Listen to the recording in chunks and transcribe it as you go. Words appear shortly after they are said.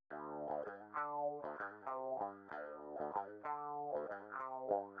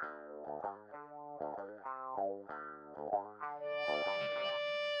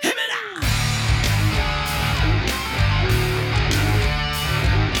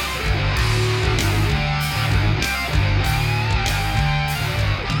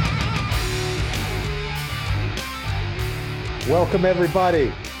Welcome,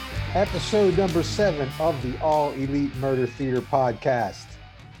 everybody. Episode number 7 of the All Elite Murder Theater podcast.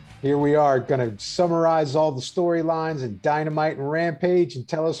 Here we are going to summarize all the storylines and Dynamite and Rampage and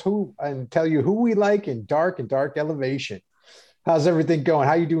tell you who we like in Dark and Dark Elevation. How's everything going?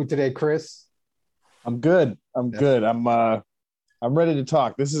 How you doing today, Chris? I'm good. I'm ready to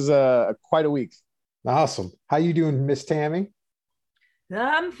talk. This is quite a week. Awesome. How you doing, Miss Tammy?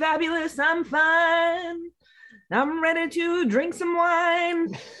 I'm fabulous. I'm fine. I'm ready to drink some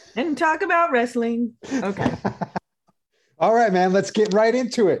wine and talk about wrestling. Okay. All right, man. Let's get right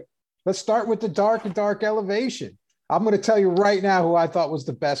into it. Let's start with the Dark and Dark Elevation. I'm going to tell you right now who I thought was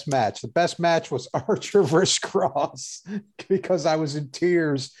the best match. The best match was Archer versus Cross because I was in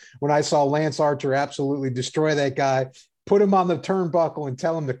tears when I saw Lance Archer absolutely destroy that guy, put him on the turnbuckle and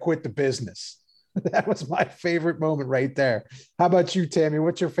tell him to quit the business. That was my favorite moment right there. How about you, Tammy?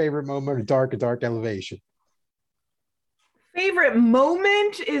 What's your favorite moment of Dark and Dark Elevation? Favorite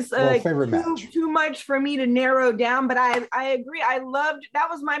moment is too much for me to narrow down, but I agree. I loved that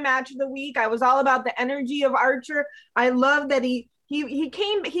was my match of the week. I was all about the energy of Archer. I love that he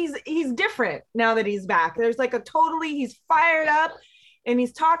came. He's different now that he's back. There's like he's fired up and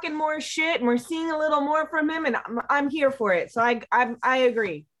he's talking more shit, and we're seeing a little more from him, and I'm here for it. So I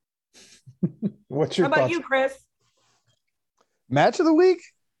agree. What's your How about thoughts? you, Chris? Match of the week?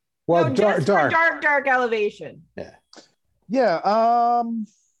 Well, no, dark elevation. Yeah. I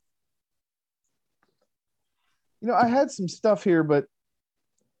had some stuff here, but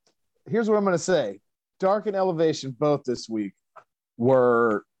here's what I'm going to say. Dark and Elevation both this week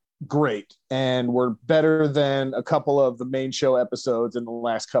were great and were better than a couple of the main show episodes in the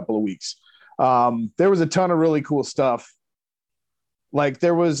last couple of weeks. There was a ton of really cool stuff. Like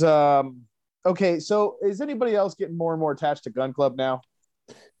there was, okay, so is anybody else getting more and more attached to Gun Club now?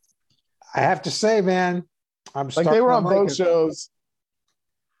 I have to say, man, they were on both shows.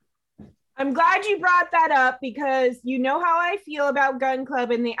 I'm glad you brought that up because you know how I feel about Gun Club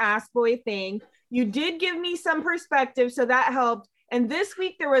and the ass boy thing. You did give me some perspective, so that helped. And this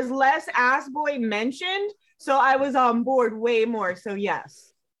week there was less ass boy mentioned, so I was on board way more. So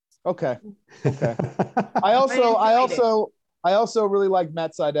yes. Okay. I also really liked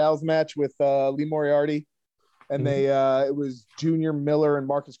Matt Sydal's match with Lee Moriarty, and it was Junior Miller and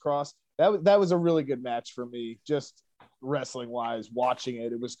Marcus Cross. That was a really good match for me, just wrestling wise. Watching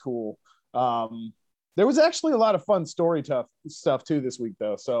it was cool. There was actually a lot of fun stuff too this week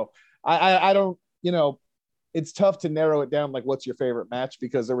though. So I don't, it's tough to narrow it down. Like, what's your favorite match?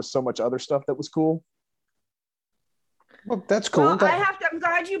 Because there was so much other stuff that was cool. Well, that's cool. Well, I'm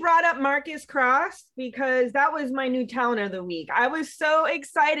glad you brought up Marcus Cross because that was my new talent of the week. I was so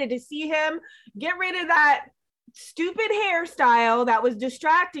excited to see him get rid of that stupid hairstyle that was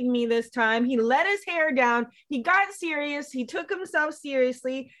distracting me this time. He let his hair down. He got serious. He took himself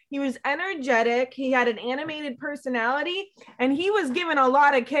seriously. He was energetic. He had an animated personality, and he was giving a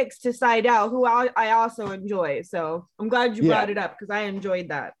lot of kicks to Sydal, who I also enjoy. So I'm glad you brought it up because I enjoyed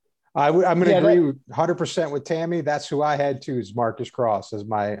that. I'm going to agree 100% with Tammy. That's who I had too, is Marcus Cross as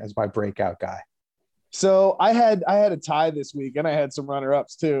my breakout guy. So I had a tie this week, and I had some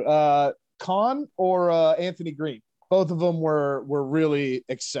runner-ups too. Khan or Anthony Green, both of them were really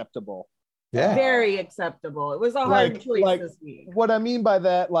acceptable. Yeah, very acceptable. It was a hard choice this week. What I mean by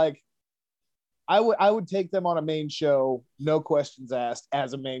that, I would take them on a main show, no questions asked,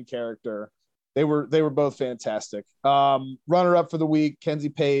 as a main character. They were both fantastic. Runner up for the week: Kenzie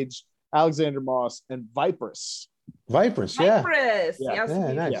Page, Alexander Moss, and Vipress. Vipress. Yes.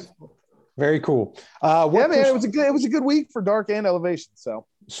 Nice. Yeah. Very cool. It was a good week for Dark and Elevation.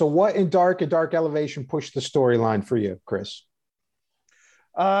 So what in Dark and Dark Elevation pushed the storyline for you, Chris?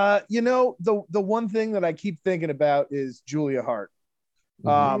 The one thing that I keep thinking about is Julia Hart.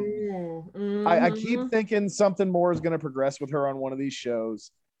 I keep thinking something more is going to progress with her on one of these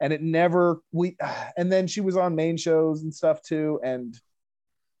shows, and it never. And then she was on main shows and stuff too, and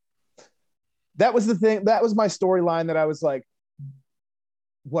that was the thing. That was my storyline that I was like,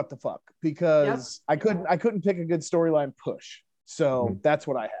 what the fuck? Because I couldn't pick a good storyline push. So that's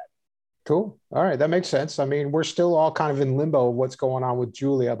what I had. Cool. All right. That makes sense. I mean, we're still all kind of in limbo of what's going on with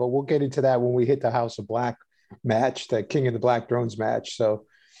Julia, but we'll get into that when we hit the House of Black match, the King of the Black Drones match. So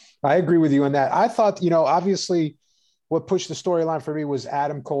I agree with you on that. I thought, obviously what pushed the storyline for me was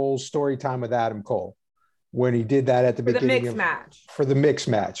Adam Cole's story time with Adam Cole when he did that at the beginning for the mixed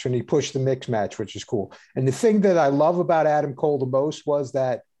match, and he pushed the mixed match, which is cool. And the thing that I love about Adam Cole the most was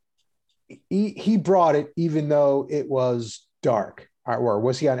that he brought it, even though it was dark. Or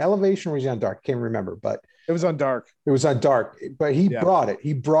was he on Elevation or was he on Dark? I can't remember, but it was on Dark. It was on Dark, but he brought it.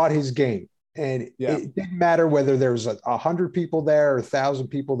 He brought his game. And it didn't matter whether there was 100 people there or 1,000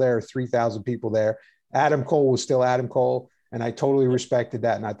 people there or 3,000 people there. Adam Cole was still Adam Cole. And I totally respected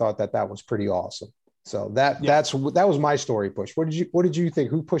that. And I thought that was pretty awesome. So that was my story push. What did you think?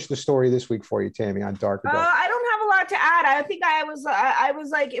 Who pushed the story this week for you, Tammy, on Dark Adult? I don't have a lot to add. I think I was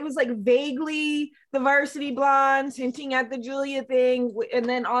like, it was like vaguely the Varsity Blondes hinting at the Julia thing. And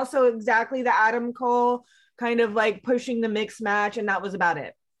then also exactly the Adam Cole kind of like pushing the mixed match. And that was about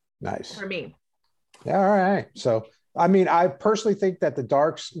it. Nice. For me. Yeah. All right. So, I mean, I personally think that the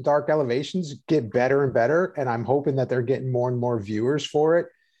dark elevations get better and better. And I'm hoping that they're getting more and more viewers for it.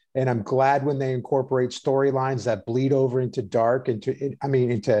 And I'm glad when they incorporate storylines that bleed over into dark,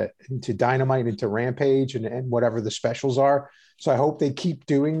 into Dynamite, into Rampage, and whatever the specials are. So I hope they keep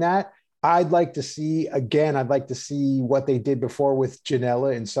doing that. I'd like to see what they did before with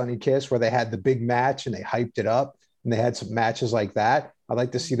Janela and Sonny Kiss, where they had the big match and they hyped it up and they had some matches like that. I'd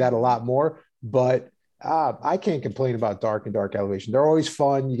like to see that a lot more, but I can't complain about Dark and Dark Elevation. They're always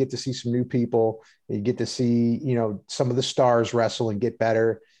fun. You get to see some new people. You get to see, some of the stars wrestle and get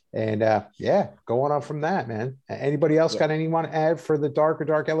better. And going on from that, man. Anybody else got anyone to add for the Dark or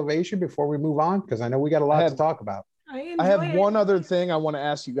Dark Elevation before we move on? Because I know we got a lot to talk about. I have one other thing I want to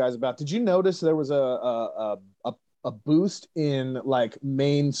ask you guys about. Did you notice there was a boost in like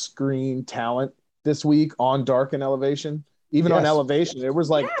main screen talent this week on Dark and Elevation? Even on Elevation, there was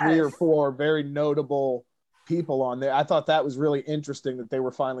like 3 or 4 very notable people on there. I thought that was really interesting that they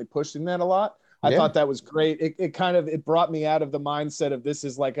were finally pushing that a lot. I thought that was great. It brought me out of the mindset of this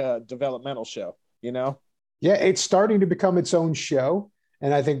is like a developmental show, Yeah, it's starting to become its own show.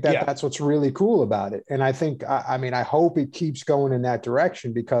 And I think that's what's really cool about it. And I think, I hope it keeps going in that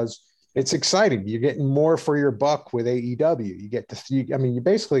direction because it's exciting. You're getting more for your buck with AEW. You get to see, you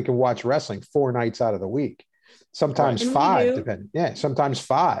basically can watch wrestling 4 nights out of the week, sometimes 5, depending. Yeah, sometimes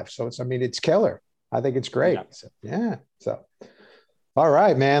 5. So it's killer. I think it's great. So. All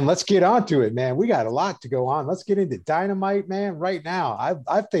right, man, let's get on to it, man. We got a lot to go on. Let's get into Dynamite, man, right now.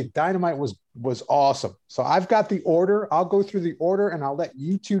 I think Dynamite was awesome. So I've got the order. I'll go through the order and I'll let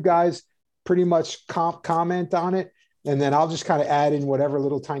you two guys pretty much comment on it. And then I'll just kind of add in whatever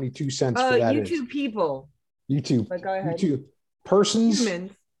little tiny 2 cents for that you is. two people. You two. But go ahead. You two persons.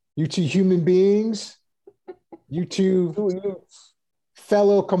 Humans. You two human beings. You two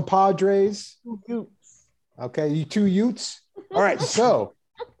fellow compadres. Okay, you 2 Utes. All right, so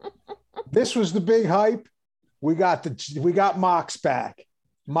this was the big hype. We got Mox back.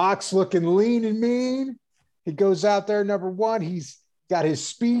 Mox looking lean and mean. He goes out there, number 1. He's got his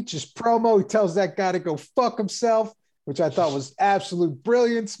speech, his promo. He tells that guy to go fuck himself, which I thought was absolute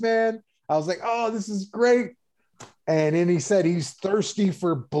brilliance, man. I was like, oh, this is great. And then he said he's thirsty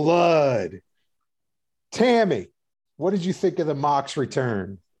for blood. Tammy, what did you think of the Mox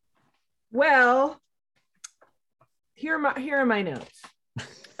return? Well, here are my notes.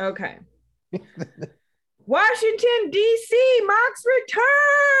 Okay. Washington, D.C., Mox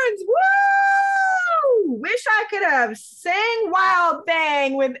returns. Woo! Wish I could have sang Wild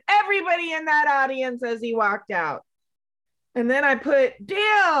Thing with everybody in that audience as he walked out. And then I put,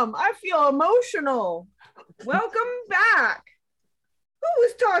 damn, I feel emotional. Welcome back. Who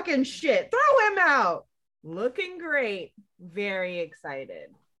was talking shit? Throw him out. Looking great. Very excited.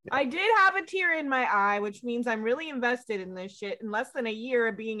 I did have a tear in my eye, which means I'm really invested in this shit in less than a year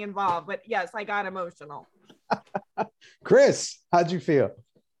of being involved. But yes, I got emotional. Chris, how'd you feel?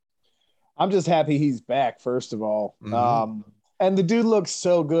 I'm just happy he's back, first of all. Mm-hmm. And the dude looks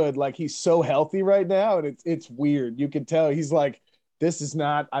so good. Like, he's so healthy right now. And it's weird. You can tell he's like, this is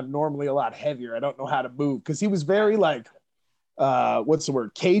not, I'm normally a lot heavier. I don't know how to move. Because he was very like, what's the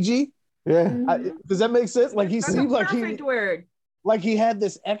word? Cagey? Yeah. Does that make sense? Like, he seemed like word. Like he had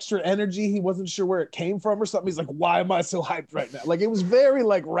this extra energy. He wasn't sure where it came from or something. He's like, why am I so hyped right now? Like, it was very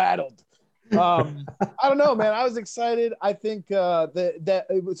like rattled. I don't know, man. I was excited. I think that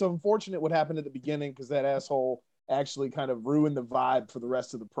it was unfortunate what happened at the beginning because that asshole actually kind of ruined the vibe for the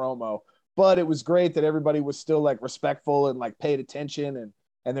rest of the promo. But it was great that everybody was still like respectful and like paid attention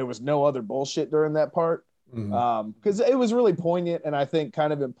and there was no other bullshit during that part. Because it was really poignant and I think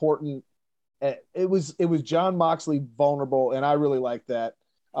kind of important. It was Jon Moxley vulnerable, and I really like that.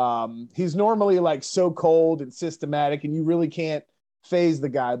 He's normally like so cold and systematic, and you really can't phase the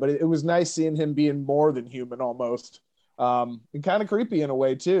guy. But it was nice seeing him being more than human almost, and kind of creepy in a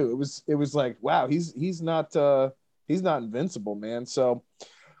way too. It was like, wow, he's not invincible, man. So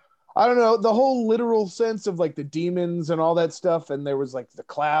I don't know, the whole literal sense of like the demons and all that stuff, and there was like the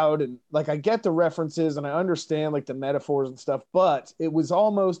cloud, and like I get the references and I understand like the metaphors and stuff, but it was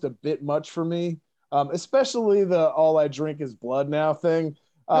almost a bit much for me, especially the all I drink is blood now thing.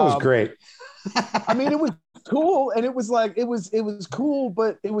 That was great. I mean, it was cool, and it was like it was cool,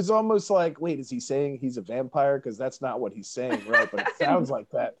 but it was almost like, wait, is he saying he's a vampire? Because that's not what he's saying, right? But it sounds like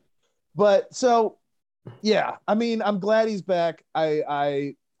that. But so, yeah, I mean, I'm glad he's back.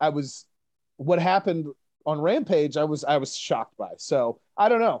 I was what happened on Rampage. I was shocked by. So I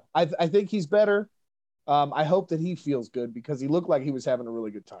don't know. I think he's better. I hope that he feels good because he looked like he was having a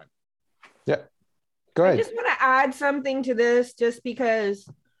really good time. Yeah, go ahead. I just want to add something to this, just because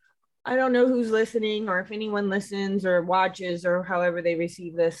I don't know who's listening or if anyone listens or watches or however they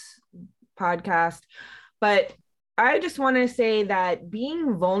receive this podcast, but I just want to say that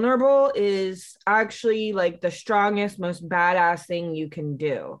being vulnerable is actually like the strongest, most badass thing you can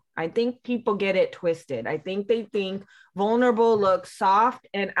do. I think people get it twisted. I think they think vulnerable looks soft,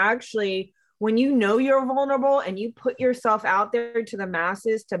 and actually, when you know you're vulnerable and you put yourself out there to the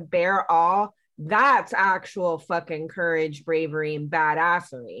masses to bear all, that's actual fucking courage, bravery, and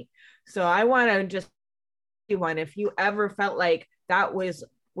badassery. So I want to just one, if you ever felt like that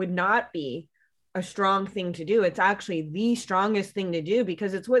would not be a strong thing to do, it's actually the strongest thing to do,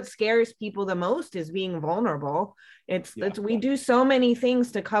 because it's what scares people the most is being vulnerable. It's we do so many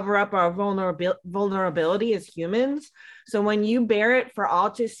things to cover up our vulnerability as humans. So when you bear it for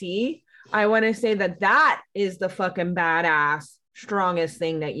all to see, I want to say that is the fucking badass strongest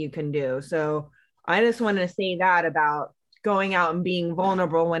thing that you can do. So I just want to say that about going out and being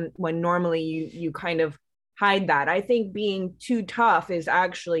vulnerable when normally you kind of hide that. I think being too tough is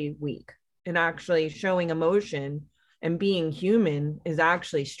actually weak, and actually showing emotion and being human is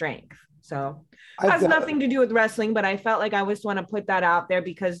actually strength. So it has nothing to do with wrestling, but I felt like I just want to put that out there,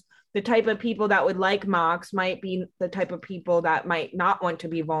 because the type of people that would like Mox might be the type of people that might not want to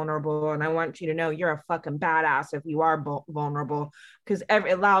be vulnerable. And I want you to know you're a fucking badass if you are vulnerable, because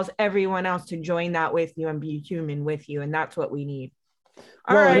it allows everyone else to join that with you and be human with you. And that's what we need.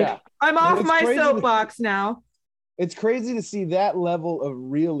 All right. Yeah. I'm off my soapbox now. It's crazy to see that level of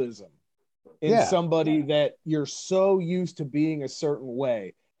realism in somebody that you're so used to being a certain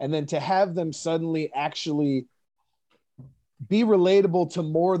way. And then to have them suddenly actually be relatable to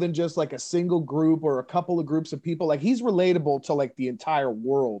more than just like a single group or a couple of groups of people. Like he's relatable to like the entire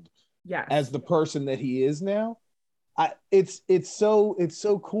world as the person that he is now. It's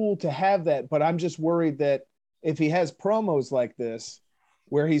so cool to have that, but I'm just worried that if he has promos like this,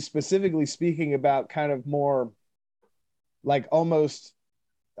 where he's specifically speaking about kind of more like almost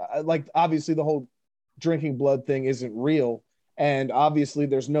like obviously the whole drinking blood thing isn't real. And obviously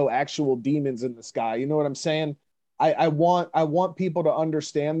there's no actual demons in the sky. You know what I'm saying? I want people to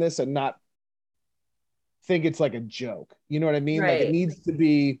understand this and not think it's like a joke. You know what I mean? Right. Like it needs to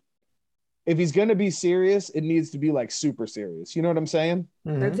be, if he's going to be serious, it needs to be like super serious. You know what I'm saying?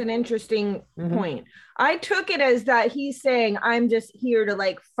 Mm-hmm. That's an interesting point. I took it as that he's saying, I'm just here to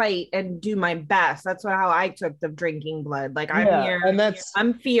like fight and do my best. That's how I took the drinking blood. Like I'm here and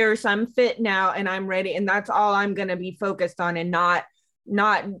I'm fierce, I'm fit now, and I'm ready. And that's all I'm going to be focused on, and not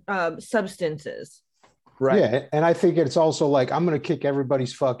substances. Right. Yeah. And I think it's also like, I'm going to kick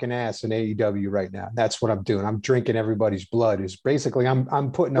everybody's fucking ass in AEW right now. That's what I'm doing. I'm drinking everybody's blood. Is basically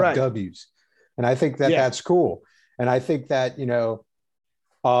I'm putting up W's. And I think that that's cool. And I think that, you know,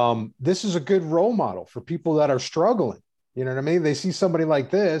 this is a good role model for people that are struggling. You know what I mean? They see somebody like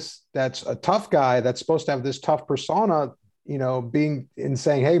this, that's a tough guy, that's supposed to have this tough persona, you know, being and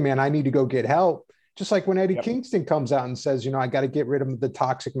saying, hey man, I need to go get help. Just like when Eddie Kingston comes out and says, you know, I got to get rid of the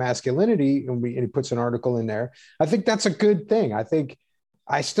toxic masculinity, and he puts an article in there. I think that's a good thing.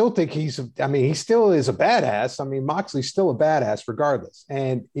 I still think he still is a badass. I mean, Moxley's still a badass regardless.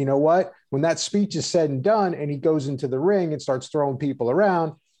 And you know what? When that speech is said and done and he goes into the ring and starts throwing people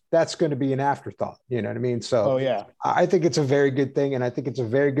around, that's going to be an afterthought. You know what I mean? So I think it's a very good thing. And I think it's a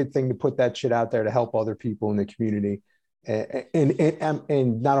very good thing to put that shit out there to help other people in the community.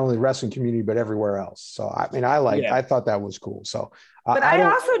 And not only wrestling community, but everywhere else. So, I mean, I thought that was cool. So, but I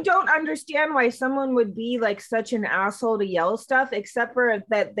also don't understand why someone would be like such an asshole to yell stuff, except for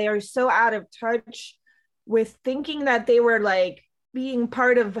that they're so out of touch with thinking that they were like being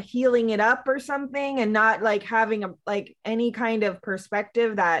part of healing it up or something, and not like having any kind of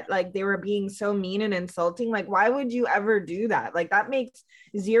perspective that like they were being so mean and insulting. Like, why would you ever do that? Like, that makes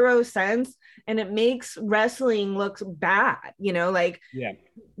zero sense, and it makes wrestling look bad, you know? Like,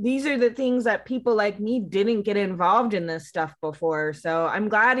 these are the things that people like me didn't get involved in this stuff before. So I'm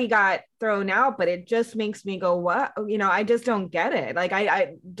glad he got thrown out, but it just makes me go, what? You know, I just don't get it. Like,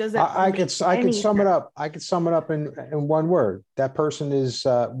 I could sum it up. I could sum it up in one word. That person is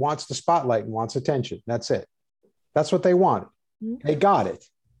wants the spotlight and wants attention. That's it. That's what they wanted. They got it.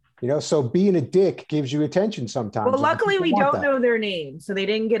 So being a dick gives you attention sometimes. Well, luckily we don't that. know their names, so they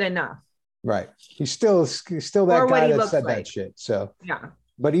didn't get enough. Right. He's still that guy that said that shit. So yeah.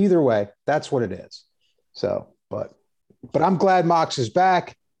 But either way, that's what it is. So, but I'm glad Mox is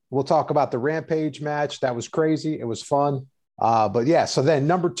back. We'll talk about the Rampage match. That was crazy. It was fun. But yeah, so then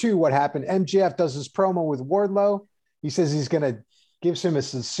number 2, what happened? MJF does his promo with Wardlow. He says he's going to gives him a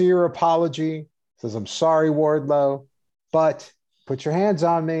sincere apology. Says, I'm sorry, Wardlow, but put your hands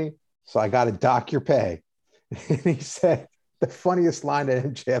on me. So I got to dock your pay. And he said, the funniest line that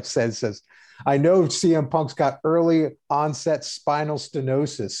MJF says, I know CM Punk's got early onset spinal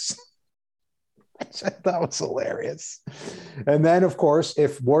stenosis. Which I thought was hilarious. And then, of course,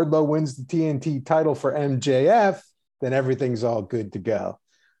 if Wardlow wins the TNT title for MJF, then everything's all good to go.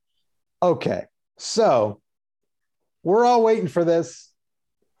 Okay, so we're all waiting for this.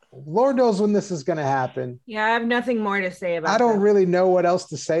 Lord knows when this is going to happen. Yeah, I have nothing more to say about it. I don't really know what else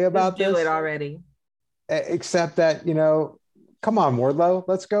to say about this. Do it already. Except that, come on, Wardlow,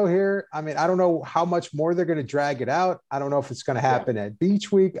 let's go here. I mean, I don't know how much more they're going to drag it out. I don't know if it's going to happen at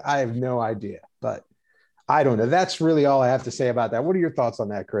Beach Week. I have no idea, but I don't know. That's really all I have to say about that. What are your thoughts on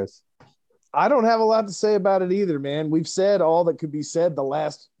that, Chris? I don't have a lot to say about it either, man. We've said all that could be said the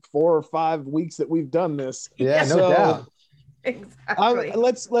last 4 or 5 weeks that we've done this. Yeah, no doubt. Exactly.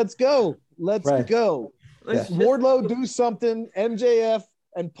 Let's go. Let's go. Wardlow do something. MJF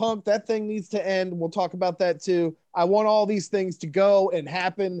and Punk, that thing needs to end. We'll talk about that too. I want all these things to go and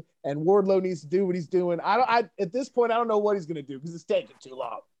happen, and Wardlow needs to do what he's doing. I at this point, I don't know what he's going to do because it's taking too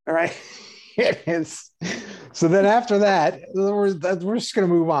long. All right. It is. So then after that, we're just going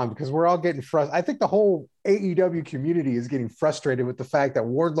to move on because we're all getting frustrated. I think the whole AEW community is getting frustrated with the fact that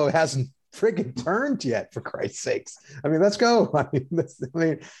Wardlow hasn't friggin' turned yet, for Christ's sakes. I mean, let's go.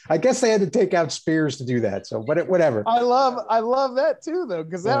 I guess they had to take out Spears to do that. So, but whatever. I love that too, though,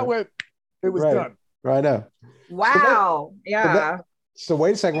 because that it was done. Right, I know. Wow. So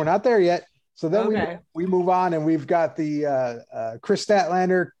wait a second. We're not there yet. So then we move on, and we've got the Chris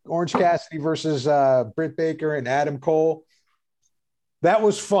Statlander, Orange Cassidy versus Britt Baker and Adam Cole. That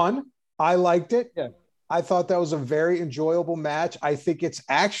was fun. I liked it. Yeah. I thought that was a very enjoyable match. I think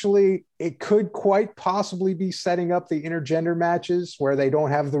it could quite possibly be setting up the intergender matches where they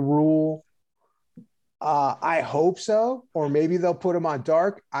don't have the rule. I hope so, or maybe they'll put them on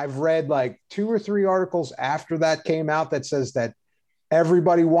Dark. I've read like 2 or 3 articles after that came out that says that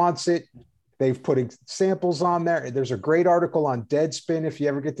everybody wants it. They've put samples on there. There's a great article on Deadspin if you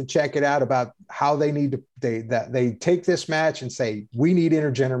ever get to check it out about how they need to they take this match and say we need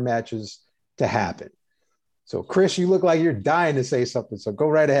intergender matches to happen. So Chris, you look like you're dying to say something. So go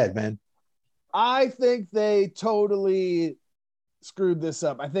right ahead, man. I think they totally screwed this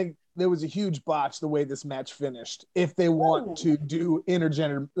up. I think there was a huge botch the way this match finished. If they want to do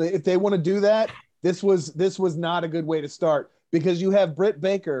intergender, if they want to do that, this was not a good way to start because you have Britt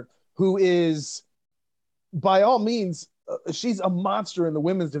Baker, who is, by all means, she's a monster in the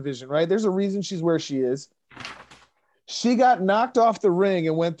women's division, right? There's a reason she's where she is. She got knocked off the ring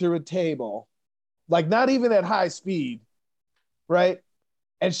and went through a table, like not even at high speed, right?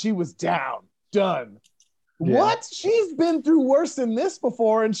 And she was done. Yeah. What? She's been through worse than this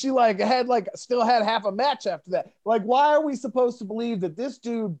before, and she still had half a match after that. Like, why are we supposed to believe that this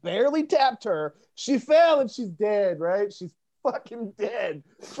dude barely tapped her? She fell and she's dead, right? She's fucking dead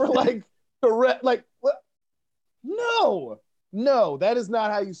for what? No, that is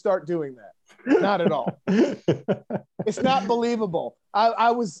not how you start doing that. Not at all. It's not believable.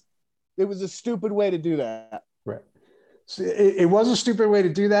 It was a stupid way to do that. Right. So it was a stupid way to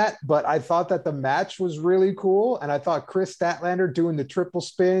do that, but I thought that the match was really cool. And I thought Chris Statlander doing the triple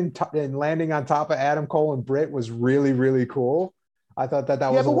spin and landing on top of Adam Cole and Britt was really, really cool. I thought that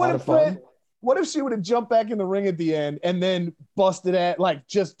was a lot of fun. What if she would have jumped back in the ring at the end and then busted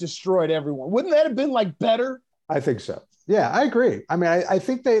just destroyed everyone? Wouldn't that have been better? I think so. Yeah, I agree. I mean, I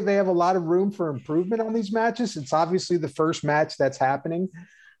think they have a lot of room for improvement on these matches. It's obviously the first match that's happening.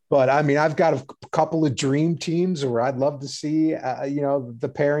 But I mean, I've got a couple of dream teams where I'd love to see,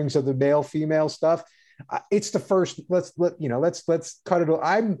 the pairings of the male female stuff. It's the first. Let's cut it.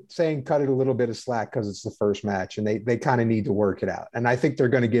 I'm saying cut it a little bit of slack because it's the first match, and they kind of need to work it out. And I think they're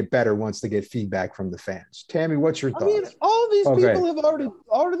going to get better once they get feedback from the fans. Tammy, what's your thoughts? I mean, all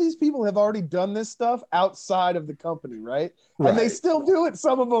these people have already done this stuff outside of the company, right? And they still do it.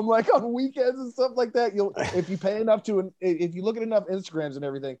 Some of them on weekends and stuff like that. If you pay enough if you look at enough Instagrams and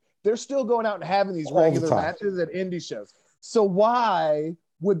everything, they're still going out and having these regular matches at indie shows. So why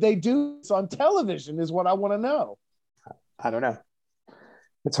would they do this on television is what I want to know. I don't know.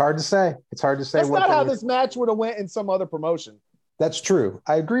 It's hard to say. That's not how this match would have went in some other promotion. That's true.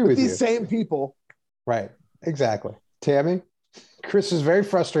 I agree with you. These same people. Right. Exactly. Tammy, Chris is very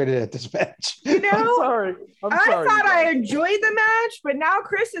frustrated at this match. You know, I'm sorry. I thought I enjoyed the match, but now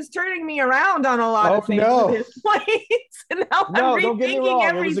Chris is turning me around on a lot of things with his points. And now I'm don't get me rethinking wrong.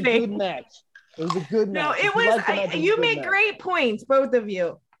 everything. It was a good match. It was a good match. No, it was. You make great points, both of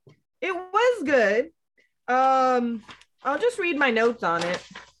you. It was good. I'll just read my notes on it.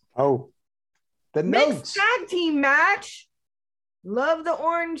 Oh, the Mixed notes. tag team match. Love the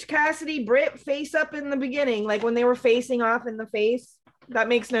Orange Cassidy Britt face up in the beginning, like when they were facing off in the face. That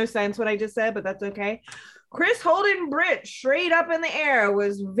makes no sense what I just said, but that's okay. Chris holding Britt straight up in the air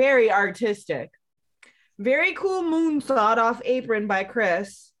was very artistic. Very cool moonsault off apron by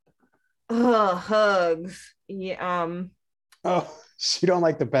Chris. Ugh, hugs. Yeah. Oh, you don't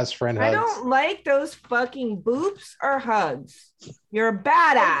like the best friend hugs. I don't like those fucking boops or hugs. You're a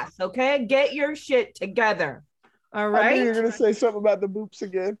badass, okay? Get your shit together. All right. I knew you were gonna say something about the boops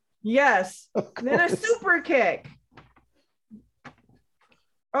again. Yes. Then a super kick.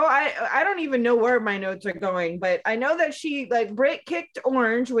 Oh, I don't even know where my notes are going, but I know that Britt kicked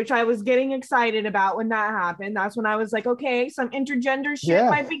Orange, which I was getting excited about when that happened. That's when I was like, okay, some intergender shit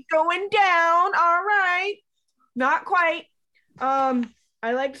might be going down. All right. Not quite.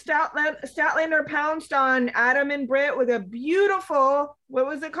 I liked Statlander pounced on Adam and Britt with a beautiful, what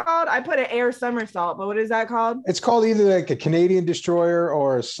was it called? I put an air somersault, but what is that called? It's called either like a Canadian destroyer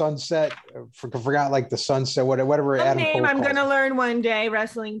or a sunset. Forgot like the sunset, whatever. Some Adam name Cole I'm calls gonna it. learn one day,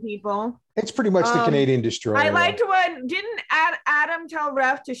 wrestling people. It's pretty much the Canadian destroyer. I liked when Adam tell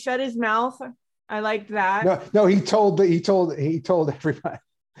Ref to shut his mouth. I liked that. No, he told everybody.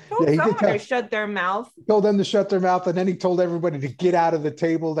 He told someone to shut their mouth. He told them to shut their mouth, and then he told everybody to get out of the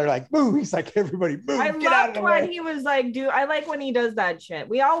table. They're like, move. He's like, everybody move. I loved when he was like, dude, I like when he does that shit.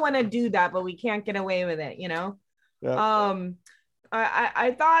 We all want to do that, but we can't get away with it, you know? Yeah.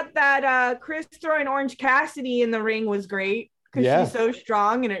 I thought that Chris throwing Orange Cassidy in the ring was great because she's so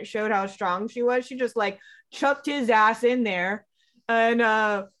strong, and it showed how strong she was. She just like chucked his ass in there. And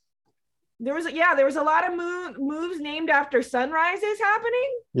there was a lot of moves named after sunrises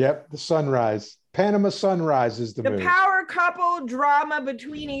happening. Yep, the sunrise. Panama Sunrise is the move. The power couple drama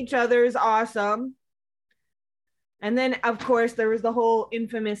between each other is awesome. And then, of course, there was the whole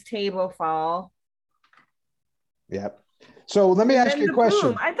infamous table fall. Yep. So let me ask you a question.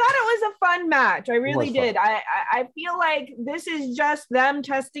 Boom. I thought it was a fun match. I really did. I feel like this is just them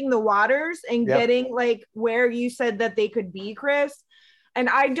testing the waters and getting like where you said that they could be, Chris. And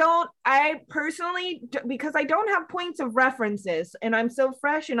I personally, because I don't have points of references and I'm so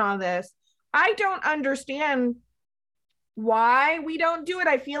fresh in all this, I don't understand why we don't do it.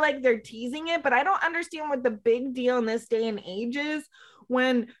 I feel like they're teasing it, but I don't understand what the big deal in this day and age is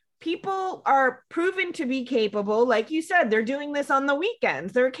when people are proven to be capable. Like you said, they're doing this on the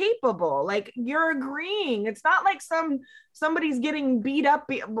weekends. They're capable. Like you're agreeing. It's not like somebody's getting beat up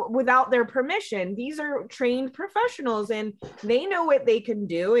without their permission. These are trained professionals and they know what they can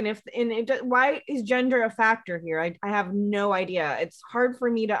do. Why is gender a factor here? I have no idea. It's hard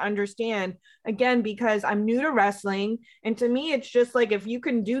for me to understand, again, because I'm new to wrestling. And to me, it's just like, if you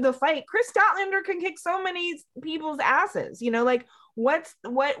can do the fight, Chris Statlander can kick so many people's asses, you know, like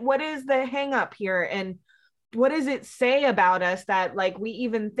what is the hang up here? And what does it say about us that like we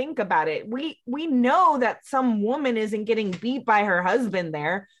even think about it? We know that some woman isn't getting beat by her husband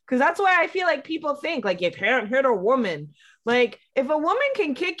there, because that's why I feel like people think like you can't hit a woman. Like if a woman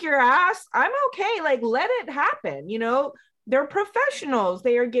can kick your ass, I'm okay. Like let it happen. You know, they're professionals.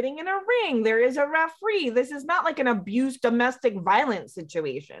 They are getting in a ring. There is a referee. This is not like an abuse, domestic violence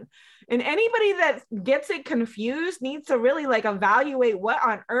situation. And anybody that gets it confused needs to really like evaluate what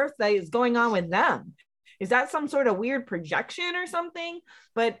on earth is going on with them. Is that some sort of weird projection or something?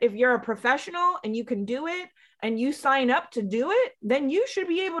 But if you're a professional and you can do it and you sign up to do it, then you should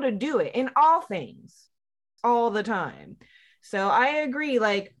be able to do it in all things, all the time. So I agree,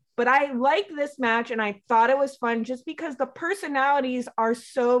 but I liked this match and I thought it was fun just because the personalities are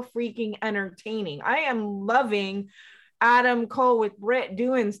so freaking entertaining. I am loving Adam Cole with Britt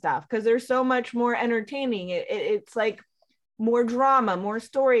doing stuff because they're so much more entertaining. It's like more drama, more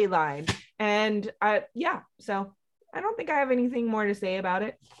storyline. And so I don't think I have anything more to say about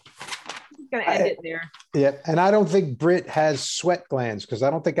it. I'm gonna end it there. Yeah, and I don't think Britt has sweat glands because I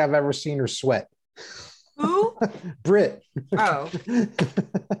don't think I've ever seen her sweat. Who? Britt. Oh.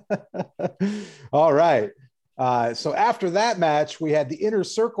 All right. So after that match, we had the Inner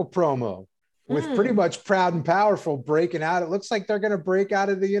Circle promo with pretty much Proud and Powerful breaking out. It looks like they're going to break out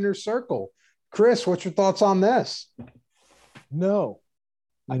of the Inner Circle. Chris, what's your thoughts on this? No.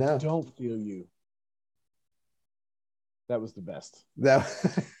 I don't feel you. That was the best. That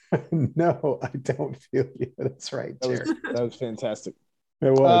no, I don't feel you. That's right, Jared. That was fantastic.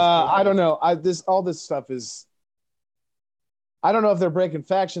 It was. I don't know. All this stuff is. I don't know if they're breaking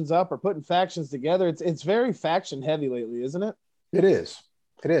factions up or putting factions together. It's very faction heavy lately, isn't it? It is.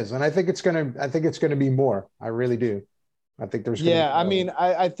 It is, and I think it's gonna be more. I really do. I think there's. Yeah, I mean,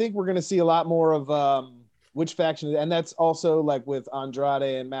 I think we're gonna see a lot more of which faction, and that's also like with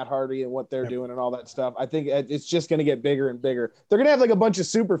Andrade and Matt Hardy and what they're doing and all that stuff. I think it's just gonna get bigger and bigger. They're gonna have like a bunch of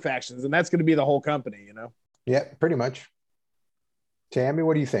super factions, and that's gonna be the whole company, you know? Yeah, pretty much. Tammy,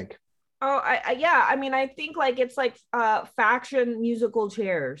 what do you think? Oh, yeah. I mean, I think like it's like faction musical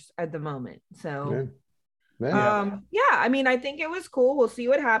chairs at the moment. So yeah, I mean, I think it was cool. We'll see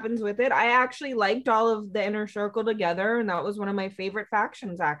what happens with it. I actually liked all of the Inner Circle together, and that was one of my favorite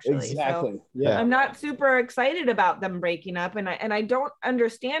factions, actually. Exactly. So yeah. I'm not super excited about them breaking up, and I don't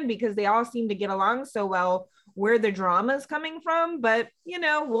understand because they all seem to get along so well where the drama is coming from, but you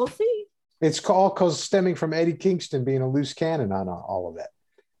know, we'll see. It's called because stemming from Eddie Kingston being a loose cannon on all of that.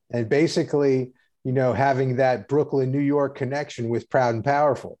 And basically, you know, having that Brooklyn, New York connection with Proud and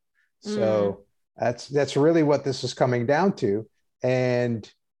Powerful. So that's really what this is coming down to.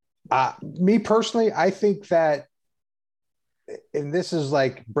 And me personally, I think that, and this is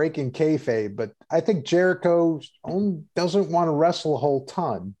like breaking kayfabe, but I think Jericho doesn't want to wrestle a whole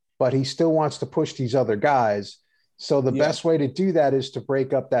ton, but he still wants to push these other guys. So the best way to do that is to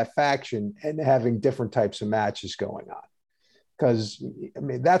break up that faction and having different types of matches going on. Because I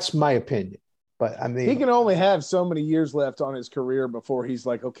mean, that's my opinion. But I mean, he can only have so many years left on his career before he's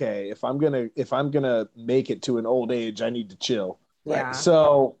like, okay, if I'm gonna make it to an old age, I need to chill. Yeah.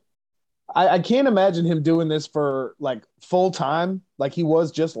 So I can't imagine him doing this for like full time, like he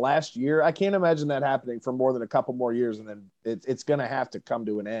was just last year. I can't imagine that happening for more than a couple more years, and then it's gonna have to come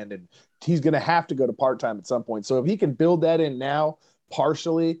to an end, and he's gonna have to go to part time at some point. So if he can build that in now,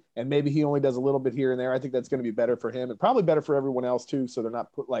 partially, and maybe he only does a little bit here and there, I think that's going to be better for him and probably better for everyone else too. So they're not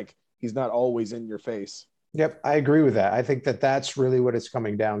he's not always in your face. Yep, I agree with that. I think that's really what it's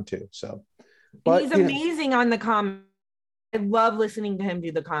coming down to. So, but he's amazing on the comment. I love listening to him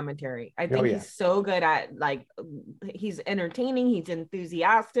do the commentary. I think he's so good at like he's entertaining, he's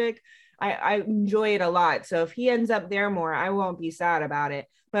enthusiastic. I enjoy it a lot. So if he ends up there more, I won't be sad about it.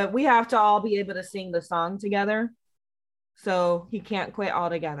 But we have to all be able to sing the song together. So he can't quit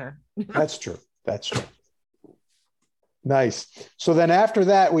altogether. That's true. That's true. Nice. So then after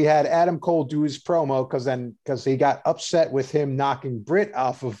that, we had Adam Cole do his promo because he got upset with him knocking Britt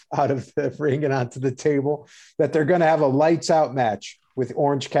out of the ring and onto the table, that they're going to have a lights out match with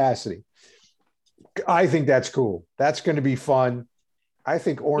Orange Cassidy. I think that's cool. That's going to be fun. I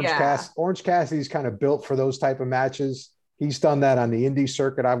think Orange Cassidy's kind of built for those type of matches. He's done that on the indie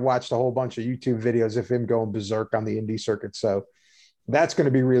circuit. I've watched a whole bunch of YouTube videos of him going berserk on the indie circuit. So that's going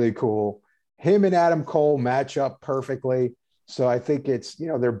to be really cool. Him and Adam Cole match up perfectly. So I think it's, you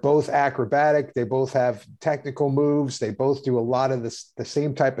know, they're both acrobatic. They both have technical moves. They both do a lot of the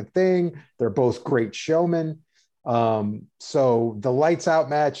same type of thing. They're both great showmen. So the lights out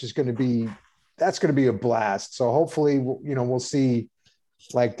match is going to be a blast. So hopefully, you know, we'll see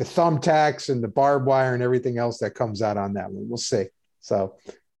like the thumbtacks and the barbed wire and everything else that comes out on that one. We'll see. So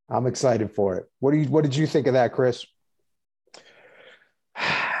I'm excited for it. What did you think of that, Chris?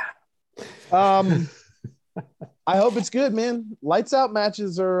 I hope it's good, man. Lights out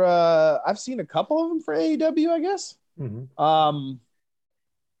matches are I've seen a couple of them for AEW, I guess. Mm-hmm.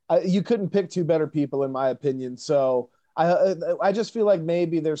 You couldn't pick two better people in my opinion. So I just feel like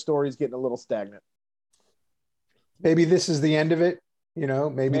maybe their story's getting a little stagnant. Maybe this is the end of it. You know,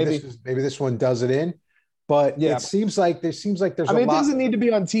 maybe this one does it in, but it seems like there's I mean, it doesn't need to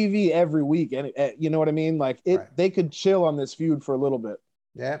be on TV every week, and you know what I mean. Like they could chill on this feud for a little bit.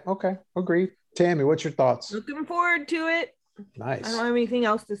 Yeah. Okay. Agreed. Tammy, what's your thoughts? Looking forward to it. Nice. I don't have anything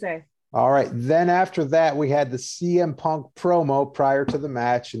else to say. All right. Then after that, we had the CM Punk promo prior to the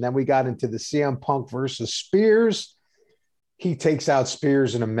match, and then we got into the CM Punk versus Spears. He takes out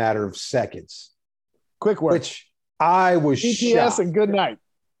Spears in a matter of seconds. Quick work. Which I was shocked. And good night.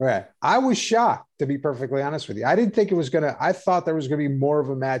 Right. I was shocked, to be perfectly honest with you. I didn't think it was I thought there was going to be more of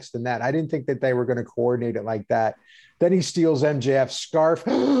a match than that. I didn't think that they were going to coordinate it like that. Then he steals MJF's scarf,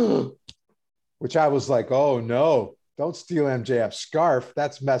 which I was like, oh no, don't steal MJF's scarf.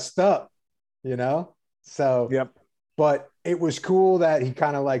 That's messed up, you know? So, yep. But it was cool that he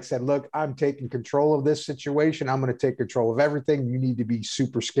kind of like said, look, I'm taking control of this situation. I'm going to take control of everything. You need to be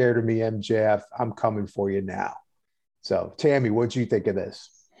super scared of me, MJF. I'm coming for you now. So, Tammy, what'd you think of this?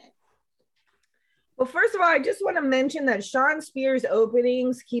 Well, first of all, I just want to mention that Sean Spears'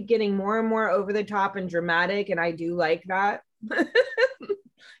 openings keep getting more and more over the top and dramatic, and I do like that.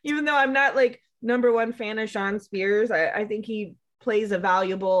 Even though I'm not like number one fan of Sean Spears, I think he plays a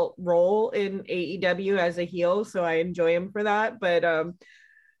valuable role in AEW as a heel, so I enjoy him for that. But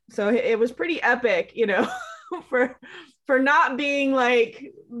so it was pretty epic, for not being like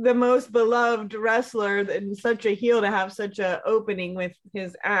the most beloved wrestler and such a heel to have such a opening with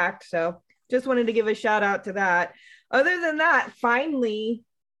his act. So just wanted to give a shout out to that. Other than that, finally,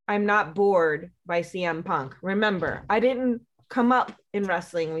 I'm not bored by CM Punk. Remember, I didn't come up in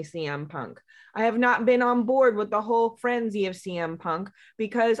wrestling with CM Punk. I have not been on board with the whole frenzy of CM Punk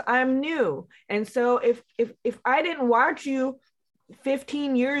because I'm new. And so if I didn't watch you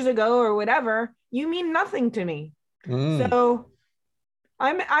 15 years ago or whatever, you mean nothing to me. So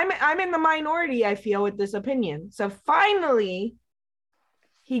I'm in the minority, I feel, with this opinion. So finally,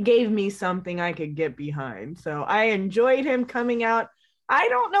 he gave me something I could get behind. So I enjoyed him coming out. I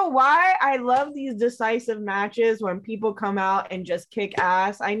don't know why I love these decisive matches when people come out and just kick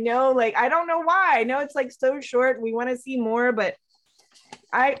ass. I know, like, I don't know why. I know it's like so short. We want to see more, but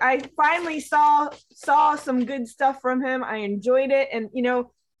I finally saw some good stuff from him. I enjoyed it. And,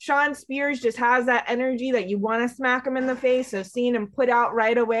 Sean Spears just has that energy that you want to smack him in the face. So seeing him put out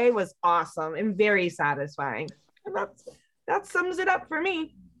right away was awesome and very satisfying. And that sums it up for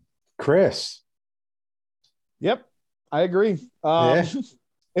me. Chris. Yep, I agree. Yeah.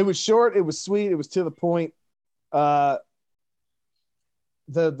 It was short. It was sweet. It was to the point. The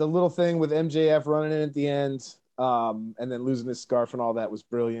little thing with MJF running in at the end, and then losing his scarf and all that was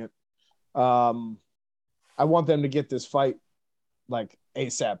brilliant. I want them to get this fight like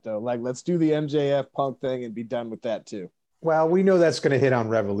ASAP though. Like, let's do the MJF Punk thing and be done with that too. Well, we know that's going to hit on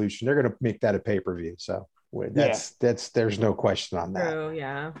Revolution. They're going to make that a pay-per-view. So that's there's no question on that. True,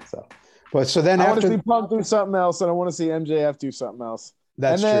 yeah. So then I after want to see Punk do something else, and I want to see MJF do something else.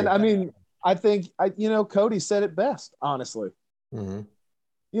 That's and then true. I mean, I think Cody said it best, honestly. Mm-hmm.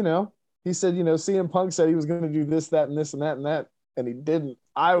 He said, CM Punk said he was going to do this, that, and this, and that, and that, and he didn't.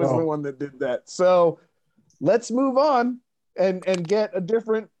 I was the one that did that. So let's move on and get a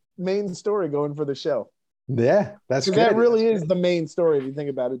different main story going for the show. Yeah, that's good. That really is the main story if you think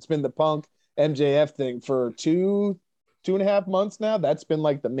about it. It's been the Punk MJF thing for 2.5 months now. That's been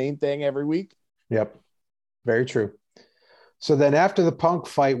like the main thing every week. Yep, very true. So then after the Punk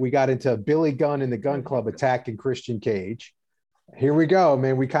fight, we got into Billy Gunn and the Gun Club attacking Christian Cage. Here we go,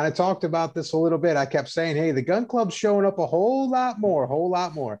 man. We kind of talked about this a little bit. I kept saying, hey, the Gun Club's showing up a whole lot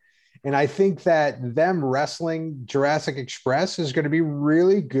more. And I think that them wrestling Jurassic Express is going to be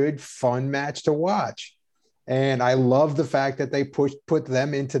really good, fun match to watch. And I love the fact that they put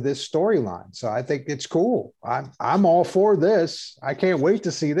them into this storyline. So I think it's cool. I'm all for this. I can't wait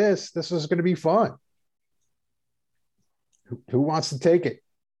to see this. This is going to be fun. Who wants to take it?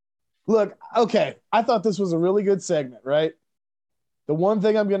 Look, okay. I thought this was a really good segment, right? The one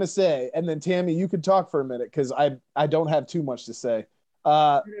thing I'm going to say, and then Tammy, you could talk for a minute because I don't have too much to say.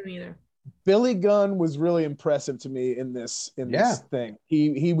 I don't either. Billy Gunn was really impressive to me in this thing.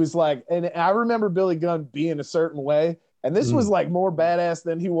 He was like, and I remember Billy Gunn being a certain way, and this was like more badass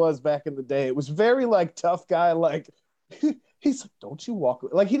than he was back in the day. It was very like tough guy, like he's like, don't you walk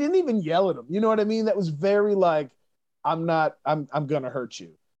away. Like he didn't even yell at him. You know what I mean? That was very like, I'm gonna hurt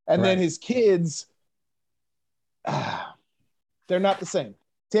you. And then his kids, they're not the same.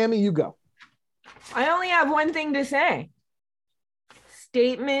 Tammy, you go. I only have one thing to say.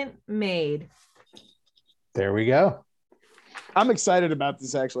 Statement made. There we go. I'm excited about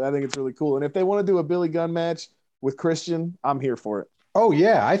this, actually. I think it's really cool. And if they want to do a Billy Gunn match with Christian, I'm here for it. Oh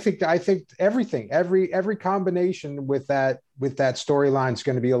yeah, I think everything, every combination with that storyline is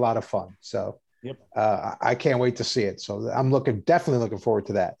going to be a lot of fun. So yep. I can't wait to see it. So I'm definitely looking forward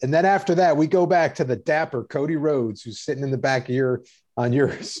to that. And then after that, we go back to the dapper Cody Rhodes, who's sitting in the back of on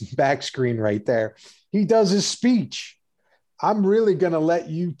your back screen right there. He does his speech. I'm really going to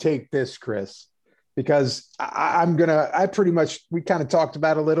let you take this, Chris, because we kind of talked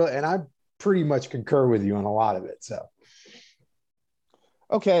about it a little, and I pretty much concur with you on a lot of it. So.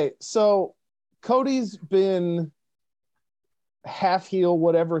 Okay. So Cody's been half heel,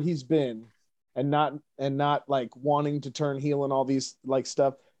 whatever he's been, and not like wanting to turn heel and all these like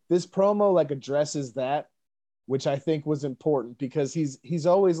stuff. This promo like addresses that, which I think was important because he's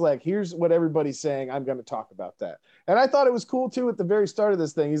always like, here's what everybody's saying. I'm going to talk about that. And I thought it was cool too at the very start of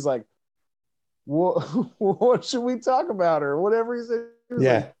this thing. He's like, what should we talk about? Or whatever he said.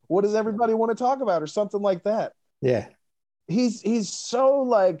 Yeah. Like, what does everybody want to talk about? Or something like that. Yeah. He's so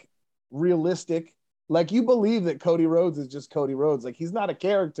like realistic. Like you believe that Cody Rhodes is just Cody Rhodes. Like he's not a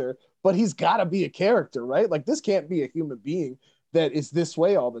character, but he's got to be a character, right? Like this can't be a human being that is this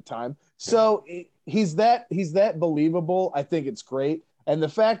way all the time. So he's that believable. I think it's great. And the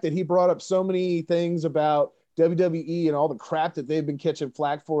fact that he brought up so many things about WWE and all the crap that they've been catching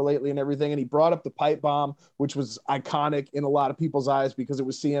flack for lately and everything. And he brought up the pipe bomb, which was iconic in a lot of people's eyes because it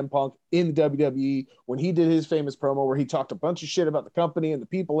was CM Punk in the WWE when he did his famous promo where he talked a bunch of shit about the company and the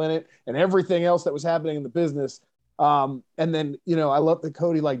people in it and everything else that was happening in the business. And then, I love that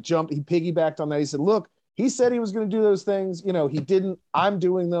Cody he piggybacked on that. He said, look, he said he was going to do those things. He didn't. I'm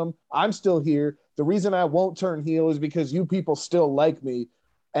doing them. I'm still here. The reason I won't turn heel is because you people still like me.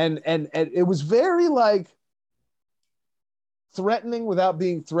 And it was very threatening without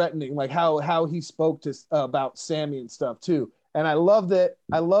being threatening, like how he spoke to about Sammy and stuff too. And I love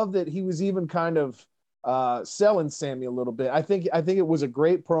that he was even kind of selling Sammy a little bit. I think it was a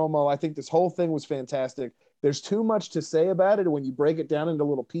great promo. I think this whole thing was fantastic. There's too much to say about it when you break it down into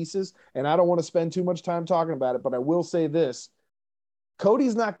little pieces, and I don't want to spend too much time talking about it, but I will say this.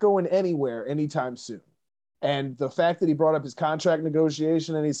 Cody's not going anywhere anytime soon. And the fact that he brought up his contract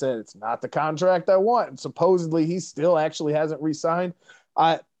negotiation and he said, it's not the contract I want. And supposedly he still actually hasn't re-signed.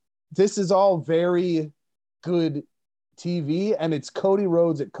 This is all very good TV, and it's Cody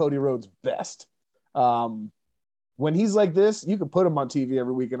Rhodes at Cody Rhodes' best. When he's like this, you can put him on TV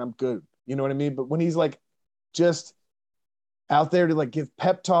every week and I'm good. You know what I mean? But when he's just out there to give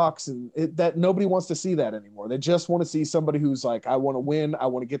pep talks and that nobody wants to see that anymore. They just want to see somebody who's I want to win. I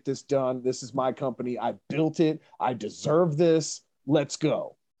want to get this done. This is my company. I built it. I deserve this. Let's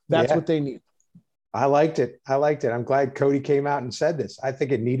go. That's what they need. I liked it. I'm glad Cody came out and said this. I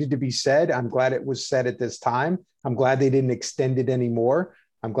think it needed to be said. I'm glad it was said at this time. I'm glad they didn't extend it anymore.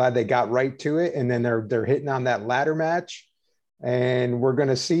 I'm glad they got right to it. And then they're hitting on that ladder match. And we're going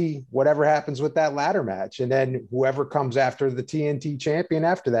to see whatever happens with that ladder match. And then whoever comes after the TNT champion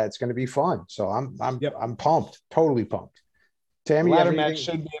after that, it's going to be fun. So I'm pumped, totally pumped. Tammy, the ladder match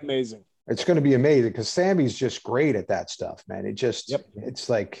should be amazing. It's going to be amazing because Sammy's just great at that stuff, man. It just, it's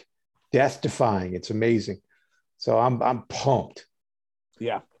like death defying. It's amazing. So I'm pumped.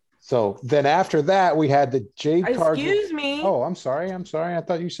 Yeah. So then after that, we had the Jade Cargill. Excuse me. Oh, I'm sorry. I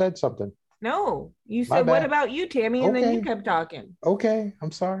thought you said something. No, you said, what about you, Tammy? And then you kept talking. Okay,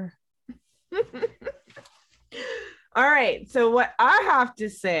 I'm sorry. All right. So what I have to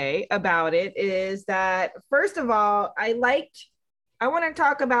say about it is that, first of all, I want to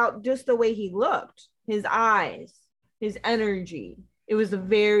talk about just the way he looked, his eyes, his energy. It was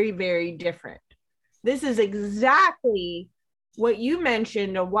very, very different. This is exactly what you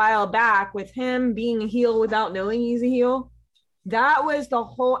mentioned a while back with him being a heel without knowing he's a heel. That was the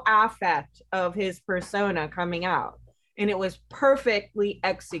whole affect of his persona coming out. And it was perfectly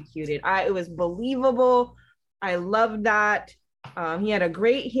executed. It was believable. I loved that. He had a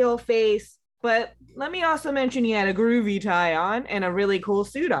great heel face. But let me also mention he had a groovy tie on and a really cool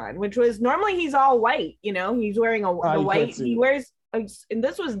suit on, which was normally he's all white. He's wearing the white. He wears, and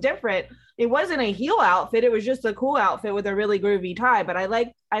this was different. It wasn't a heel outfit. It was just a cool outfit with a really groovy tie. But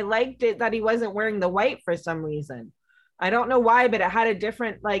I liked it that he wasn't wearing the white for some reason. I don't know why, but it had a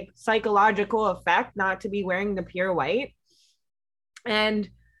different psychological effect not to be wearing the pure white. And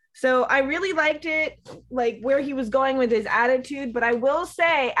so I really liked it, where he was going with his attitude. But I will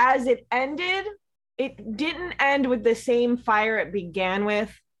say, as it ended, it didn't end with the same fire it began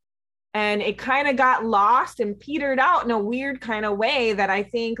with. And it kind of got lost and petered out in a weird kind of way that I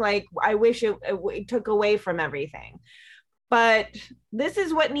think I wish it took away from everything. But this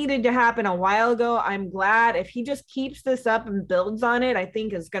is what needed to happen a while ago. I'm glad if he just keeps this up and builds on it, I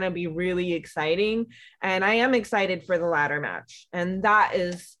think it's going to be really exciting. And I am excited for the ladder match. And that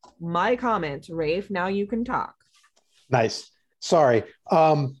is my comment. Rafe, now you can talk. Nice. Sorry.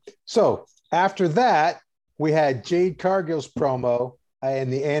 So after that, we had Jade Cargill's promo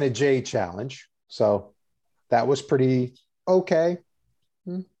and the Anna Jay challenge. So that was pretty okay,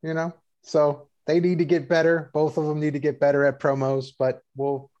 so they need to get better. Both of them need to get better at promos, but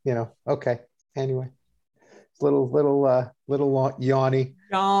okay. Anyway, it's little yawny.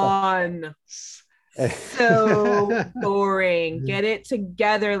 Jon. So boring. Get it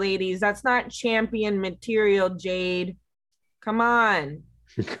together, ladies. That's not champion material, Jade. Come on.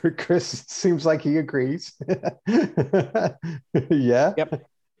 Chris seems like he agrees. Yeah. Yep.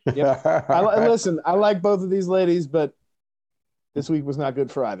 Listen, I like both of these ladies, but this week was not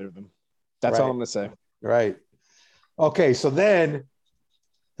good for either of them. That's all I'm going to say. Right. Okay, so then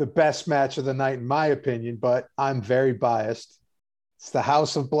the best match of the night, in my opinion, but I'm very biased. It's the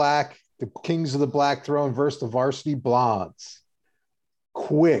House of Black, the Kings of the Black Throne versus the Varsity Blondes.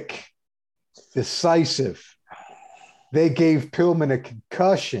 Quick, decisive. They gave Pillman a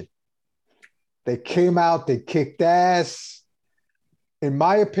concussion. They came out, they kicked ass. In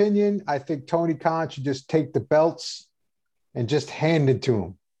my opinion, I think Tony Khan should just take the belts and just hand it to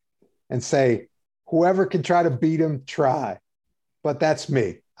him and say, whoever can try to beat him, try. But that's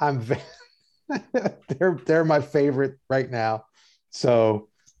me. They're my favorite right now. So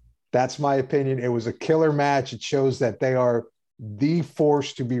that's my opinion. It was a killer match. It shows that they are the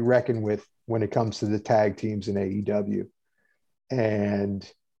force to be reckoned with when it comes to the tag teams in AEW. And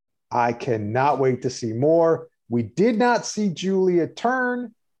I cannot wait to see more. We did not see Julia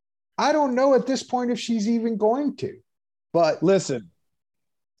turn. I don't know at this point if she's even going to. But listen,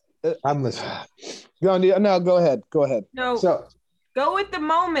 I'm listening. No, go ahead. Go ahead. No, so go with the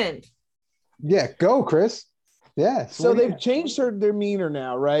moment. Yeah, go, Chris. Yeah. So they've changed her demeanor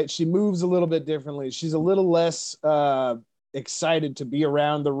now, right? She moves a little bit differently. She's a little less excited to be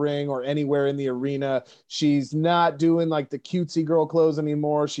around the ring or anywhere in the arena. She's not doing like the cutesy girl clothes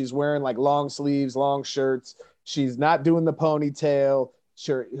anymore. She's wearing like long sleeves, long shirts. She's not doing the ponytail.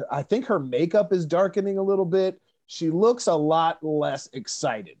 Sure, I think her makeup is darkening a little bit. She looks a lot less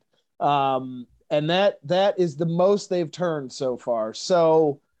excited. And that is the most they've turned so far.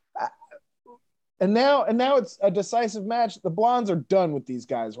 So and now it's a decisive match. The Blondes are done with these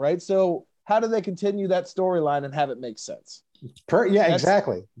guys, right? So how do they continue that storyline and have it make sense?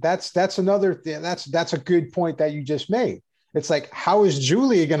 Exactly. That's another that's a good point that you just made. It's like, how is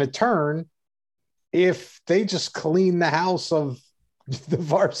Julia going to turn if they just clean the house of the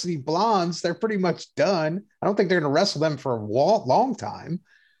Varsity Blondes? They're pretty much done. I don't think they're going to wrestle them for a long time.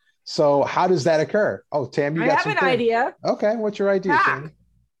 So how does that occur? Oh, Tam, you got something? I have an idea. Okay, what's your idea, Tam?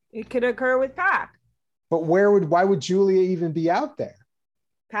 It could occur with Pac. But why would Julia even be out there?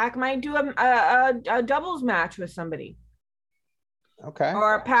 Pac might do a doubles match with somebody. Okay.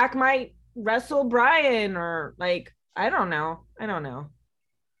 Or Pac might wrestle Brian, or like, I don't know.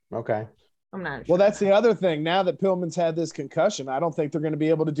 Okay. I'm not sure. Well, that's the other thing. Now that Pillman's had this concussion, I don't think they're going to be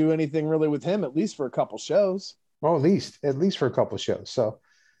able to do anything really with him, at least for a couple shows. Well, at least for a couple shows. So,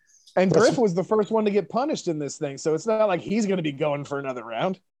 and Griff was the first one to get punished in this thing, so it's not like he's going to be going for another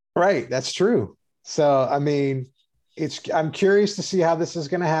round. Right, that's true. So, I mean, I'm curious to see how this is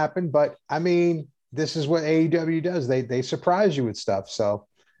going to happen, but I mean, this is what AEW does. They surprise you with stuff. So,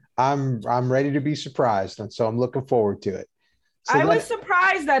 I'm ready to be surprised, and so I'm looking forward to it. So I was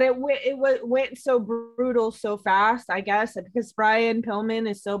surprised that it went so brutal so fast, I guess, because Brian Pillman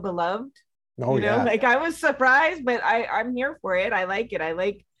is so beloved. Oh, you know, like I was surprised, but I'm here for it. I like it. I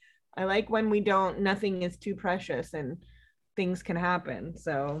like when nothing is too precious and things can happen.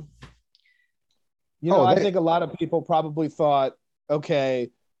 So, I think a lot of people probably thought, okay,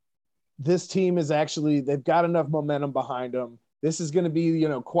 this team is they've got enough momentum behind them. This is going to be,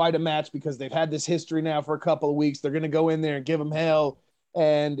 quite a match because they've had this history now for a couple of weeks. They're going to go in there and give them hell.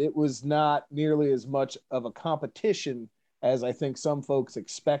 And it was not nearly as much of a competition as I think some folks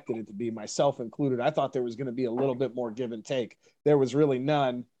expected it to be, myself included. I thought there was going to be a little bit more give and take. There was really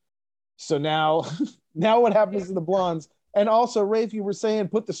none. So now what happens to the Blondes? And also, Rafe, you were saying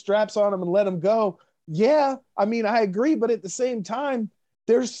put the straps on them and let them go. Yeah, I mean, I agree. But at the same time,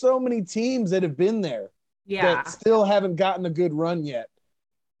 there's so many teams that have been there that still haven't gotten a good run yet.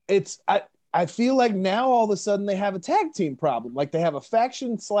 I feel like now all of a sudden they have a tag team problem. Like they have a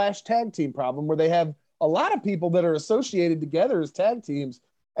faction/tag team problem where they have a lot of people that are associated together as tag teams,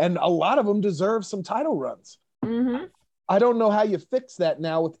 and a lot of them deserve some title runs. Mm-hmm. I don't know how you fix that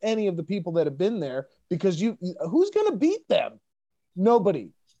now with any of the people that have been there, because who's going to beat them?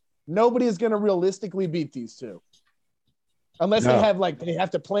 Nobody is going to realistically beat these two. Unless they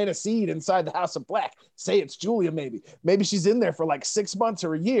have to plant a seed inside the House of Black. Say it's Julia, maybe she's in there for like 6 months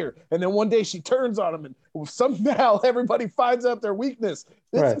or a year, and then one day she turns on them, and somehow everybody finds out their weakness.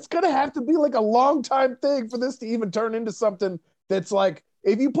 It's going to have to be like a long time thing for this to even turn into something that's like,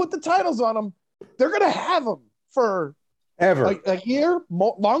 if you put the titles on them, they're going to have them for ever, like a year,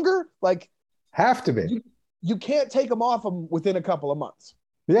 longer. Like, have to be. You can't take them off them within a couple of months.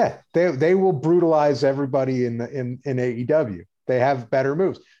 Yeah, they will brutalize everybody in AEW. They have better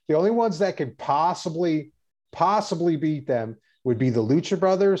moves. The only ones that could possibly beat them would be the Lucha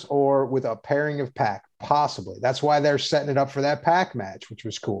Brothers, or with a pairing of Pac. Possibly. That's why they're setting it up for that Pac match, which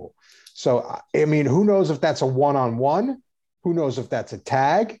was cool. So, I mean, who knows if that's a one-on-one? Who knows if that's a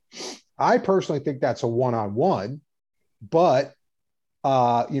tag? I personally think that's a one-on-one, but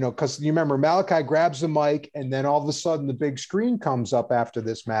because you remember Malachi grabs the mic, and then all of a sudden the big screen comes up after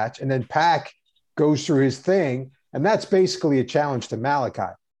this match, and then Pac goes through his thing, and that's basically a challenge to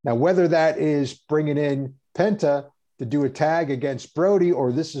Malachi. Now, whether that is bringing in Penta to do a tag against Brody,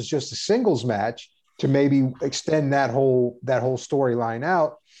 or this is just a singles match to maybe extend that whole storyline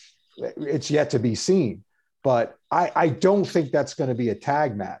out, it's yet to be seen. But I don't think that's going to be a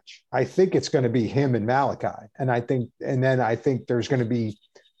tag match. I think it's going to be him and Malachi. And then I think there's going to be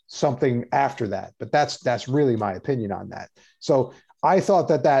something after that. But that's really my opinion on that. So I thought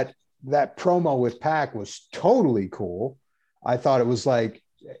that promo with Pac was totally cool. I thought it was like,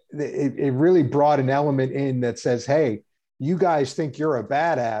 it really brought an element in that says, hey, you guys think you're a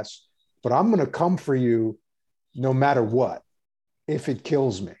badass, but I'm going to come for you no matter what, if it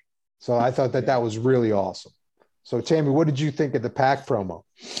kills me. So I thought that was really awesome. So Tammy, what did you think of the Pac promo?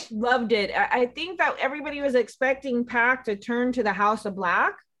 Loved it. I think that everybody was expecting Pac to turn to the House of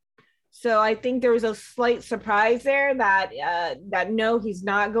Black. So I think there was a slight surprise there that no, he's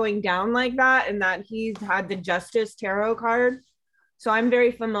not going down like that, and that he's had the Justice tarot card. So I'm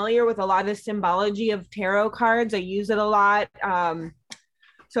very familiar with a lot of the symbology of tarot cards. I use it a lot.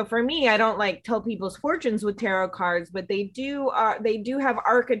 So for me, I don't like tell people's fortunes with tarot cards, but they do have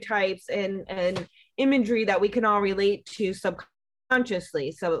archetypes and imagery that we can all relate to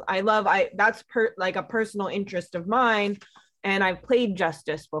subconsciously. So that's like a personal interest of mine, and I've played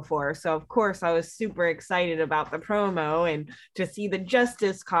Justice before. So of course I was super excited about the promo and to see the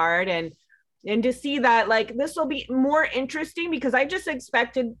Justice card and to see that like this will be more interesting, because I just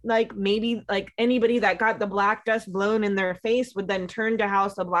expected like maybe like anybody that got the black dust blown in their face would then turn to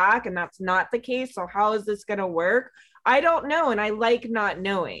House of Black, and that's not the case. So how is this going to work? I don't know, and I like not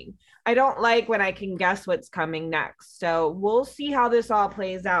knowing. I don't like when I can guess what's coming next. So we'll see how this all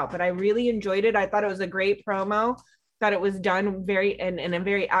plays out, but I really enjoyed it. I thought it was a great promo. Thought it was done very in a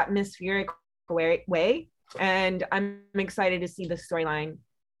very atmospheric way, and I'm excited to see the storyline.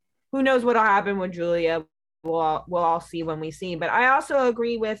 Who knows what'll happen with Julia? We'll all see when we see. But I also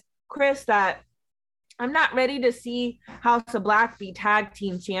agree with Chris that I'm not ready to see House of Black be tag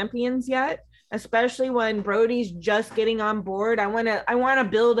team champions yet, especially when Brody's just getting on board. I want to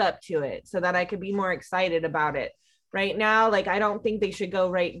build up to it so that I could be more excited about it. Right now, like I don't think they should go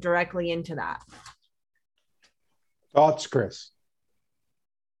right directly into that. Thoughts, Chris?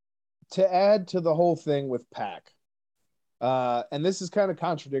 To add to the whole thing with Pac, and this is kind of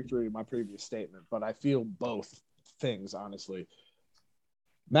contradictory to my previous statement, but I feel both things, honestly.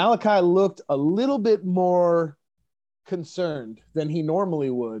 Malachi looked a little bit more concerned than he normally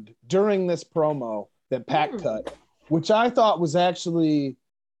would during this promo that Pac cut, which I thought was actually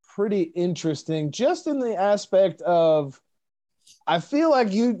pretty interesting, just in the aspect of, I feel like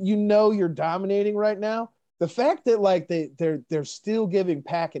you're dominating right now. The fact that like they're still giving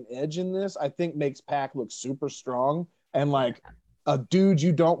Pac an edge in this, I think makes Pac look super strong and like a dude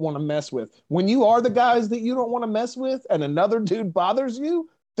you don't want to mess with. When you are the guys that you don't want to mess with and another dude bothers you,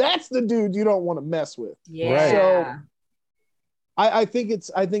 that's the dude you don't want to mess with. Yeah. So I think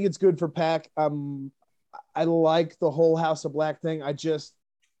it's good for Pac. I like the whole House of Black thing.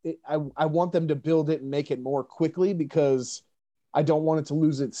 I want them to build it and make it more quickly, because I don't want it to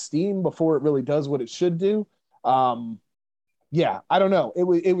lose its steam before it really does what it should do. Yeah, I don't know.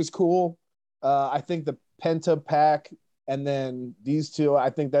 It was cool. I think the Penta Pac and then these two,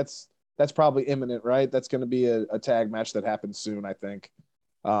 I think that's probably imminent, right? That's going to be a tag match that happens soon, I think.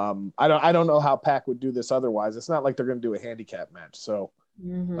 I don't know how Pac would do this otherwise. It's not like they're going to do a handicap match. So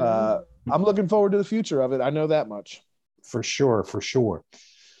I'm looking forward to the future of it. I know that much. For sure.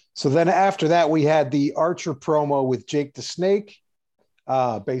 So then after that, we had the Archer promo with Jake the Snake,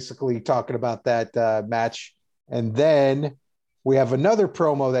 basically talking about that match. And then we have another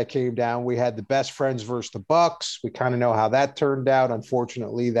promo that came down. We had the Best Friends versus the Bucks. We kind of know how that turned out.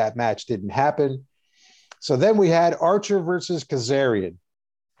 Unfortunately, that match didn't happen. So then we had Archer versus Kazarian.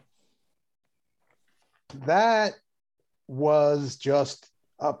 That was just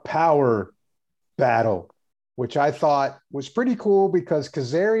a power battle, which I thought was pretty cool, because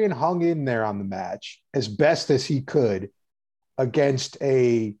Kazarian hung in there on the match as best as he could against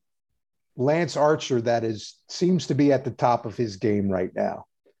a Lance Archer that seems to be at the top of his game right now.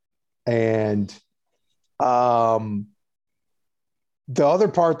 And the other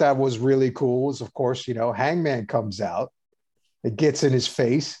part that was really cool was, of course, Hangman comes out, it gets in his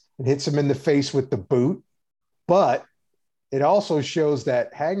face and hits him in the face with the boot. But it also shows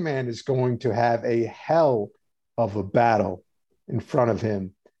that Hangman is going to have a hell of a battle in front of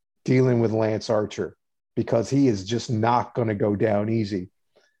him dealing with Lance Archer, because he is just not going to go down easy.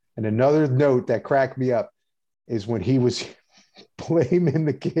 And another note that cracked me up is when he was blaming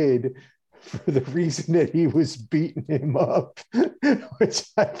the kid for the reason that he was beating him up, which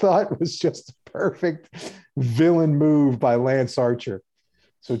I thought was just a perfect villain move by Lance Archer.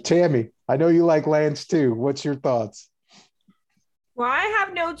 So Tammy, I know you like Lance too. What's your thoughts? Well, I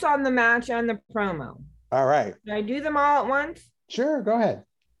have notes on the match and the promo. All right. Can I do them all at once? Sure, go ahead.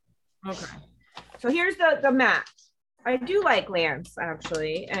 Okay. So here's the match. I do like Lance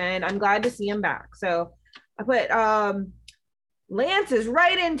actually, and I'm glad to see him back. So I put Lance is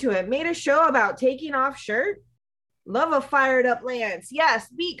right into it. Made a show about taking off shirt. Love a fired up Lance. Yes,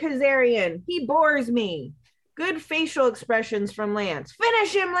 beat Kazarian. He bores me. Good facial expressions from Lance.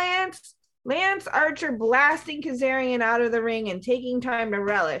 Finish him, Lance. Lance Archer blasting Kazarian out of the ring and taking time to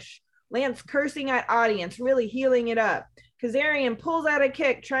relish. Lance cursing at audience, really healing it up. Kazarian pulls out a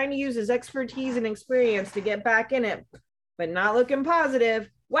kick, trying to use his expertise and experience to get back in it, but not looking positive.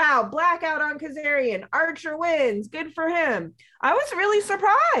 Wow, blackout on Kazarian. Archer wins. Good for him. I was really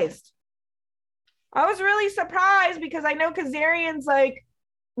surprised. Because I know Kazarian's like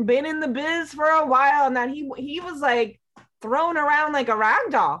been in the biz for a while, and that he was like thrown around like a rag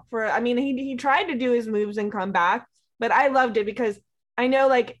doll he tried to do his moves and come back, but I loved it because I know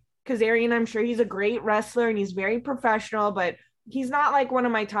like Kazarian, I'm sure he's a great wrestler and he's very professional, but he's not like one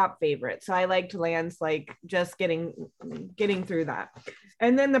of my top favorites. So I liked Lance like just getting through that.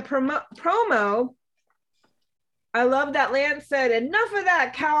 And then the promo, I love that Lance said, enough of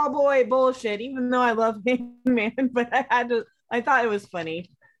that cowboy bullshit, even though I love Hangman, but I thought it was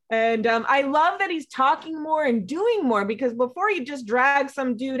funny. And I love that he's talking more and doing more, because before he just dragged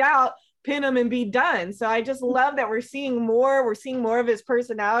some dude out, pin him and be done. So I just love that we're seeing more of his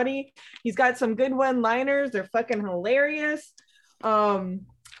personality. He's got some good one-liners. They're fucking hilarious.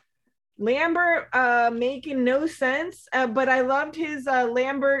 Lambert making no sense, but I loved his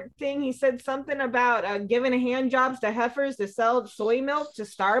Lambert thing. He said something about giving hand jobs to heifers to sell soy milk to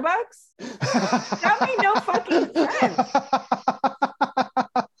Starbucks. That made no fucking sense.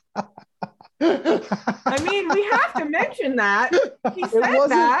 I mean, we have to mention that. He said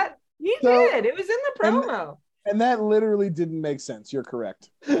that. He did. It was in the promo. And that literally didn't make sense. You're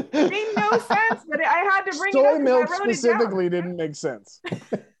correct. It made no sense, but I had to bring it up. Soy milk specifically didn't make sense.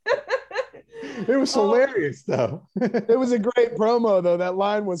 It was hilarious, though. It was a great promo, though. That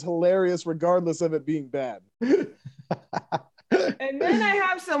line was hilarious, regardless of it being bad. And then I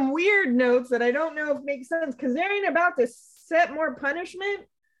have some weird notes that I don't know if make sense, because they ain't about to set more punishment.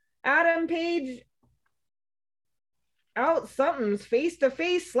 Adam Page out something's face to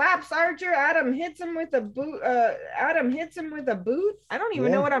face, slaps Archer. Adam hits him with a boot. I don't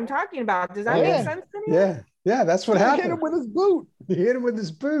even know what I'm talking about. Does that make sense to me? Yeah, that's what happened. He hit him with his boot. He hit him with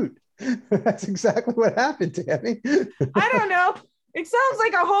his boot. That's exactly what happened, Tammy. I don't know. It sounds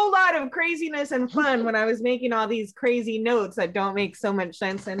like a whole lot of craziness and fun when I was making all these crazy notes that don't make so much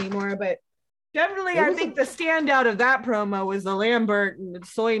sense anymore. But definitely, I think the standout of that promo was the Lambert and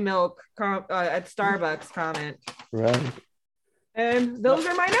soy milk at Starbucks comment. Right. And those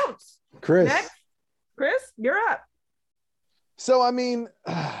are my notes. Chris. Next. Chris, you're up. So, I mean,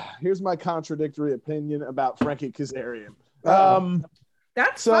 here's my contradictory opinion about Frankie Kazarian.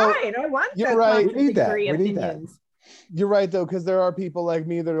 That's fine. I want you're right. We need that. You're right, though, because there are people like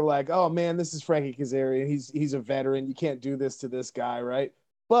me that are like, oh, man, this is Frankie Kazarian. He's a veteran. You can't do this to this guy, right?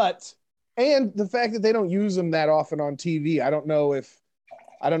 And the fact that they don't use him that often on TV, I don't know if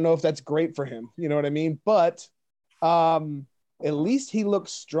that's great for him. You know what I mean? But at least he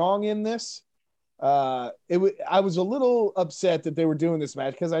looks strong in this. I was a little upset that they were doing this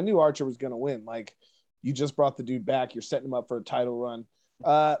match because I knew Archer was going to win. Like, you just brought the dude back. You're setting him up for a title run.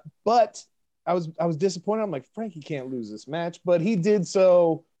 But I was disappointed. I'm like, Frankie can't lose this match, but he did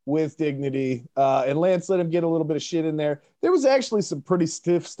so with dignity. And Lance let him get a little bit of shit in there. There was actually some pretty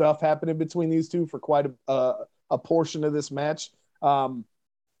stiff stuff happening between these two for quite a portion of this match.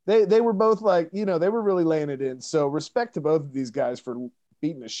 They were both like, they were really laying it in. So respect to both of these guys for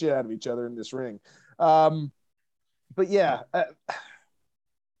beating the shit out of each other in this ring. But yeah,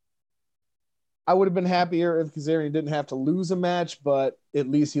 I would have been happier if Kazarian didn't have to lose a match, but at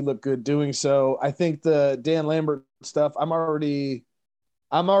least he looked good doing so. I think the Dan Lambert stuff, I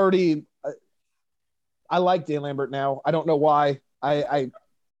like Dan Lambert now. I don't know why.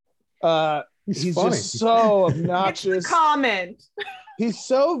 He's just so obnoxious. It's the comment. He's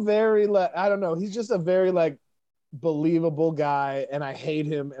so very I don't know. He's just a very believable guy, and I hate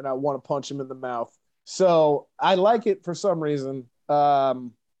him and I want to punch him in the mouth. So I like it for some reason.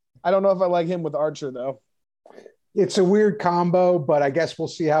 I don't know if I like him with Archer though. It's a weird combo, but I guess we'll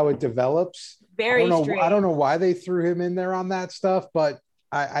see how it develops. Very strange. I don't know why they threw him in there on that stuff, but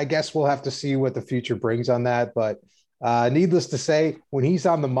I guess we'll have to see what the future brings on that. But needless to say, when he's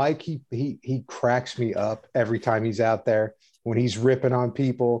on the mic, he cracks me up every time he's out there. When he's ripping on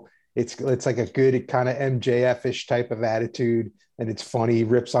people, it's like a good kind of MJF-ish type of attitude, and it's funny. He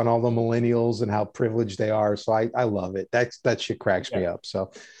rips on all the millennials and how privileged they are. So I love it. That shit cracks me up.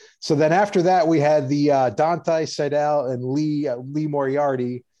 So then after that, we had the Dante Seidel and Lee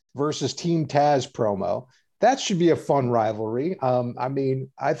Moriarty versus Team Taz promo. That should be a fun rivalry. I mean,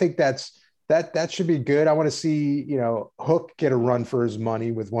 I think that should be good. I want to see, Hook get a run for his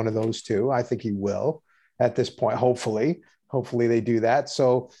money with one of those two. I think he will at this point. Hopefully they do that.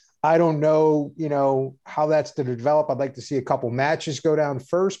 So I don't know, how that's to develop. I'd like to see a couple matches go down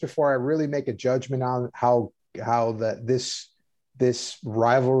first before I really make a judgment on how this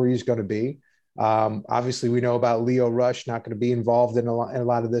rivalry is going to be. Obviously, we know about Lio Rush not going to be involved in a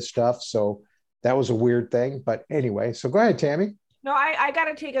lot of this stuff. So that was a weird thing. But anyway, so go ahead, Tammy. No, I got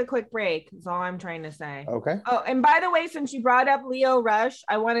to take a quick break. That's all I'm trying to say. Okay. Oh, and by the way, since you brought up Lio Rush,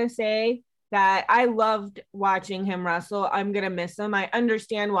 I want to say that I loved watching him wrestle. I'm going to miss him. I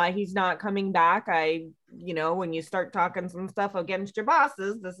understand why he's not coming back. When you start talking some stuff against your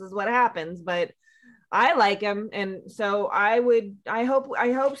bosses, this is what happens. But I like him. And so I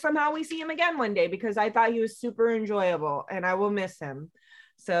hope somehow we see him again one day, because I thought he was super enjoyable and I will miss him.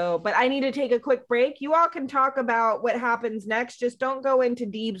 So, but I need to take a quick break. You all can talk about what happens next. Just don't go into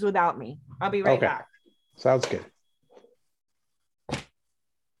Deebs without me. I'll be right back. Sounds good.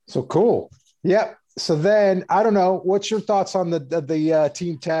 So cool. Yep. So then I don't know. What's your thoughts on the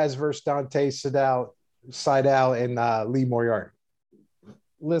Team Taz versus Dante Seidel and Lee Moriarty?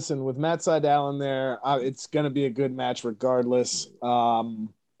 Listen, with Matt Sydal in there, it's going to be a good match regardless. I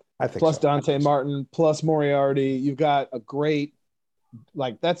think plus so. Dante Martin, plus Moriarty. You've got a great,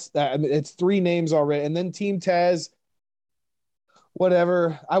 it's 3 names already. And then Team Taz,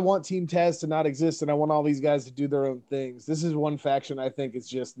 whatever. I want Team Taz to not exist, and I want all these guys to do their own things. This is one faction I think is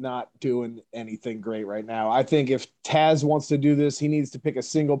just not doing anything great right now. I think if Taz wants to do this, he needs to pick a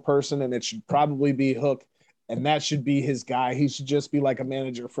single person, and it should probably be Hook. And that should be his guy. He should just be like a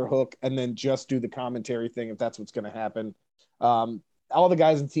manager for Hook and then just do the commentary thing if that's what's going to happen. All the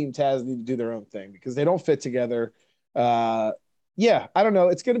guys in Team Taz need to do their own thing because they don't fit together. I don't know.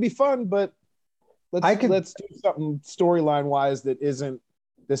 It's going to be fun, but let's do something storyline wise that isn't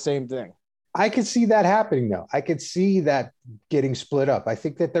the same thing. I could see that happening though. I could see that getting split up. I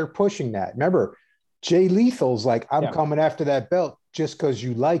think that they're pushing that. Remember, Jay Lethal's like, I'm coming after that belt just because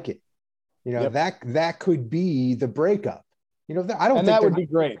you like it. That could be the breakup. I don't think that would be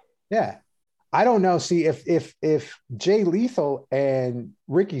great. Yeah. I don't know. See, if Jay Lethal and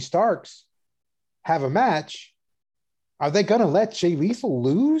Ricky Starks have a match, are they going to let Jay Lethal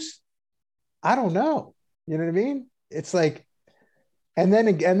lose? I don't know. You know what I mean? It's like, and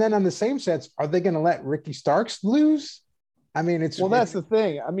then on the same sense, are they going to let Ricky Starks lose? I mean, that's the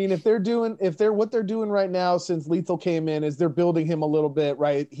thing. I mean, what they're doing right now since Lethal came in is they're building him a little bit,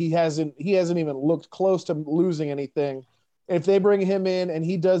 right? He hasn't even looked close to losing anything. If they bring him in and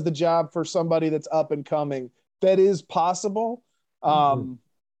he does the job for somebody that's up and coming, that is possible. I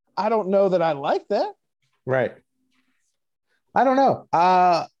don't know that I like that. Right. I don't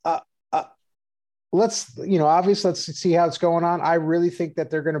know. Let's see how it's going on. I really think that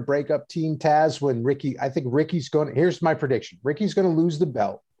they're going to break up Team Taz when here's my prediction. Ricky's going to lose the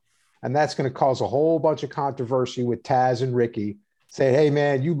belt, and that's going to cause a whole bunch of controversy with Taz and Ricky saying, hey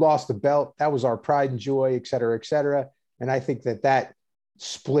man, you lost the belt. That was our pride and joy, et cetera, et cetera. And I think that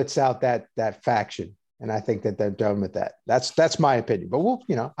splits out that faction. And I think that they're done with that. That's my opinion, but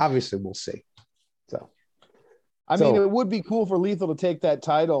obviously we'll see. So, I mean, it would be cool for Lethal to take that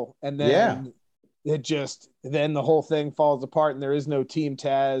title and then then the whole thing falls apart and there is no Team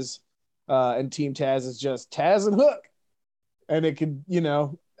Taz, and Team Taz is just Taz and Hook, and it could,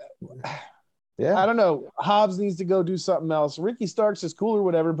 I don't know. Hobbs needs to go do something else. Ricky Starks is cool or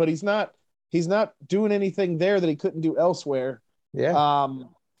whatever, but he's not doing anything there that he couldn't do elsewhere. Yeah.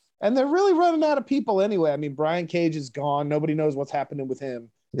 And they're really running out of people anyway. I mean, Brian Cage is gone. Nobody knows what's happening with him.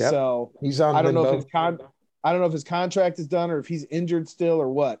 Yep. So he's on. I don't know if his contract is done or if he's injured still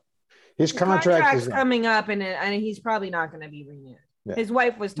or what. His contract's coming up, and he's probably not going to be renewed. Yeah. His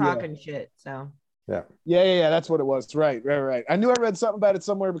wife was talking shit, so. Yeah. That's what it was. Right. I knew I read something about it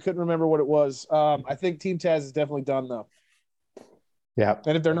somewhere, but couldn't remember what it was. I think Team Taz is definitely done though. Yeah.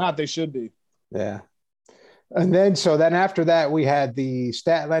 And if they're not, they should be. Yeah. And then after that, we had the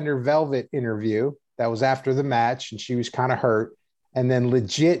Statlander Velvet interview. That was after the match, and she was kind of hurt. And then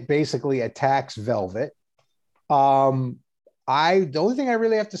legit basically attacks Velvet. The only thing I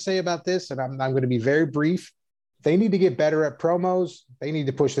really have to say about this, and I'm going to be very brief, they need to get better at promos. They need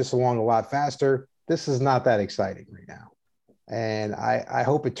to push this along a lot faster. This is not that exciting right now. And I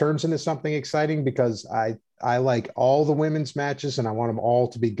hope it turns into something exciting because I like all the women's matches and I want them all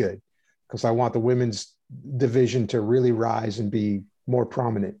to be good because I want the women's division to really rise and be more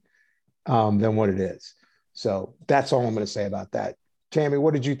prominent than what it is. So that's all I'm going to say about that. Tammy,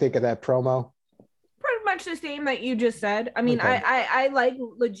 what did you think of that promo? much the same that you just said. I mean, Okay. I like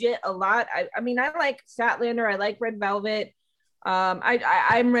legit a lot. I mean, I like Statlander. I like Red Velvet.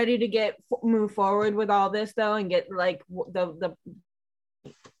 I'm ready to move forward with all this though, and get like the.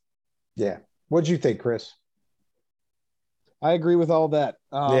 Yeah. What'd you think, Chris? I agree with all that.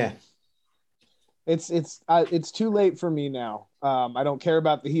 Yeah. It's too late for me now. I don't care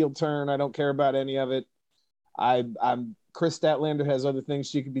about the heel turn. I don't care about any of it. I'm Chris Statlander has other things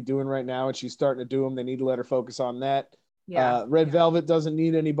she could be doing right now, and she's starting to do them. They need to let her focus on that. Yeah. Red Velvet doesn't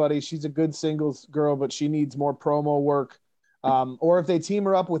need anybody. She's a good singles girl, but she needs more promo work. Or if they team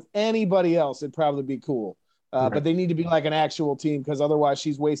her up with anybody else, it'd probably be cool. Right. But they need to be like an actual team, because otherwise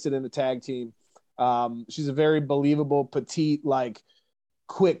she's wasted in a tag team. She's a very believable, petite, like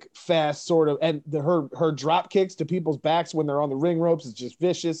quick, fast sort of, and her drop kicks to people's backs when they're on the ring ropes is just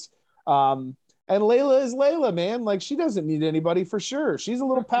vicious. And Layla is Layla, man. Like, she doesn't need anybody for sure. She's a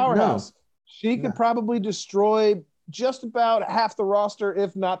little powerhouse. No. She could probably destroy just about half the roster,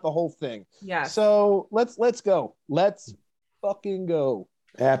 if not the whole thing. Yeah. So let's go. Let's fucking go.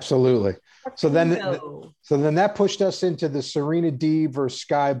 Absolutely. So then that pushed us into the Serena Deeb versus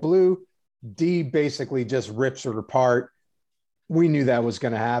Sky Blue. Deeb basically just rips her apart. We knew that was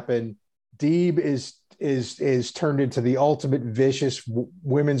going to happen. Deeb is turned into the ultimate vicious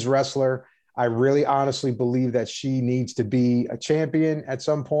women's wrestler. I really honestly believe that she needs to be a champion at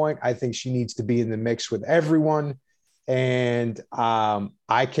some point. I think she needs to be in the mix with everyone. And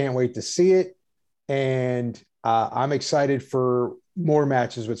I can't wait to see it. And I'm excited for more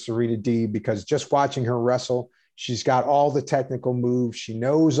matches with Serena Deeb, because just watching her wrestle, she's got all the technical moves. She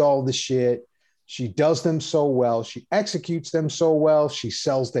knows all the shit. She does them so well. She executes them so well. She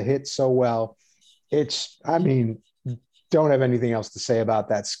sells the hits so well. Don't have anything else to say about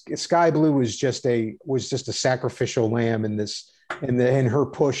that. Sky Blue was just a sacrificial lamb in her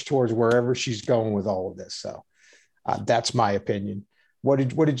push towards wherever she's going with all of this. So that's my opinion. What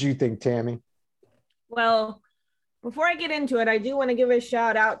did you think, Tammy? Well, before I get into it, I do want to give a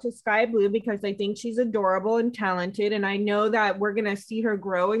shout out to Sky Blue, because I think she's adorable and talented, and I know that we're gonna see her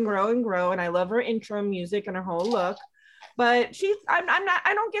grow and grow and grow. And I love her intro music and her whole look. But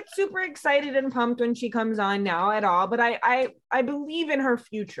I don't get super excited and pumped when she comes on now at all. But I believe in her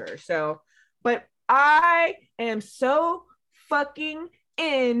future. So, but I am so fucking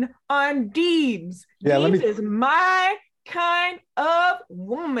in on Deebs. Yeah, Deebs is my kind of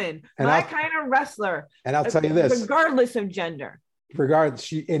woman, my kind of wrestler. And I'll tell you this, regardless of gender.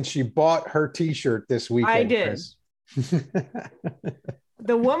 She bought her T-shirt this weekend. I did.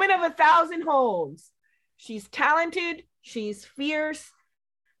 The woman of 1,000 holds. She's talented. She's fierce.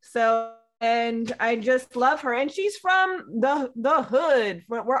 So, and I just love her. And she's from the hood.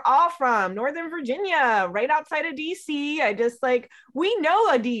 We're all from Northern Virginia, right outside of DC. We know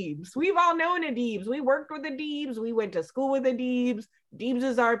a Deebs. We've all known a Deebs. We worked with the Deebs. We went to school with the Deebs. Deebs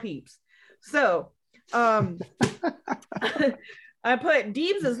is our peeps. So, I put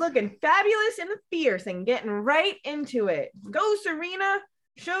Deebs is looking fabulous and fierce and getting right into it. Go, Serena.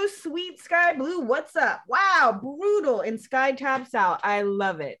 Show sweet Sky Blue what's up. Wow, brutal. And Sky taps out. I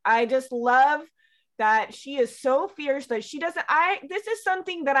love it. I just love that she is so fierce that she doesn't. This is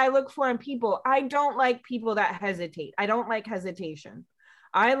something that I look for in people. I don't like people that hesitate. I don't like hesitation.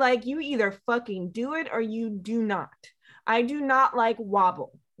 I like, you either fucking do it or you do not. I do not like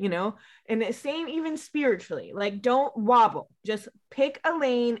wobble, and the same even spiritually. Like, don't wobble. Just pick a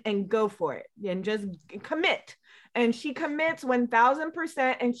lane and go for it and just commit. And she commits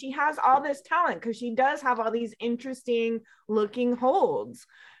 1,000%, and she has all this talent because she does have all these interesting looking holds.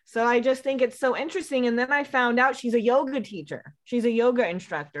 So I just think it's so interesting. And then I found out she's a yoga teacher. She's a yoga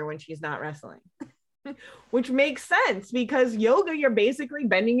instructor when she's not wrestling, which makes sense because yoga, you're basically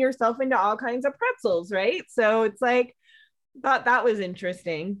bending yourself into all kinds of pretzels, right? So it's like, thought that was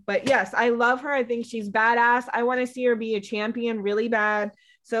interesting. But yes, I love her. I think she's badass. I want to see her be a champion really bad.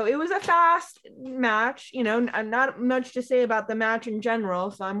 So it was a fast match, not much to say about the match in general.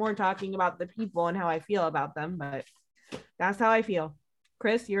 So I'm more talking about the people and how I feel about them, but that's how I feel.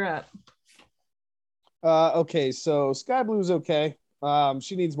 Chris, you're up. Okay. So Sky Blue's okay.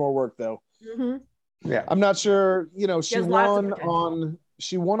 She needs more work though. Mm-hmm. Yeah. I'm not sure, she won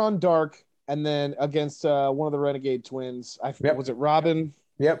on Dark and then against one of the Renegade twins. Was it Robin?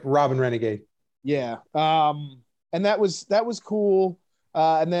 Yep. Robin Renegade. Yeah. And that was cool.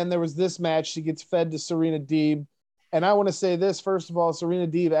 And then there was this match. She gets fed to Serena Deeb. And I want to say this, first of all, Serena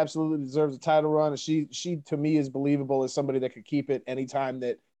Deeb absolutely deserves a title run. And she to me is believable as somebody that could keep it anytime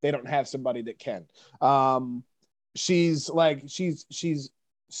that they don't have somebody that can. She's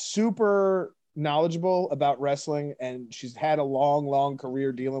super knowledgeable about wrestling, and she's had a long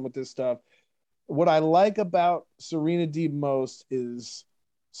career dealing with this stuff. what I like about Serena Deeb most is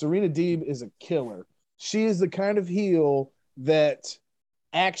Serena Deeb is a killer. She is the kind of heel that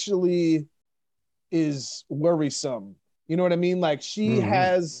actually is worrisome. You know what I mean? Like she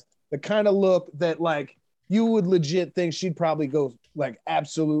has the kind of look that like you would legit think she'd probably go like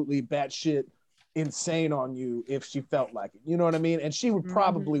absolutely batshit insane on you if she felt like it. You know what I mean? And she would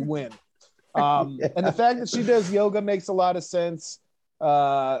probably win. And the fact that she does yoga makes a lot of sense.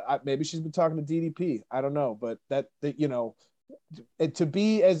 Maybe she's been talking to DDP. I don't know, but that you know, to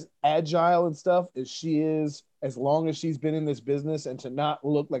be as agile and stuff as she is, as long as she's been in this business, and to not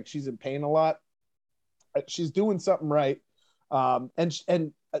look like she's in pain a lot, she's doing something right. And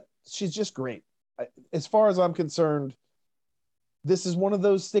she's just great. As far as I'm concerned, this is one of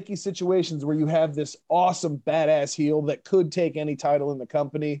those sticky situations where you have this awesome badass heel that could take any title in the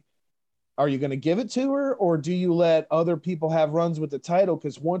company. Are you going to give it to her, or do you let other people have runs with the title?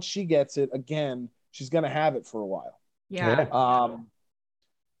 Because once she gets it again, she's going to have it for a while. Yeah.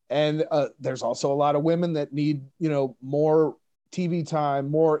 And there's also a lot of women that need, you know, more TV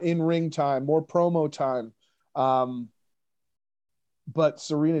time, more in-ring time, more promo time. But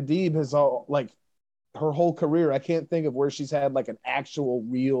Serena Deeb has all like her whole career. I can't think of where she's had like an actual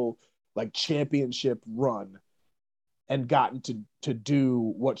real like championship run and gotten to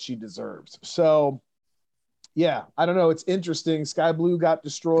do what she deserves. So yeah, I don't know. It's interesting. Sky Blue got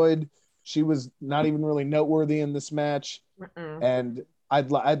destroyed. She was not even really noteworthy in this match. And I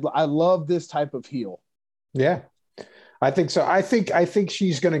love this type of heel. Yeah, I think so. I think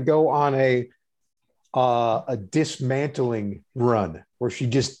she's going to go on a dismantling run where she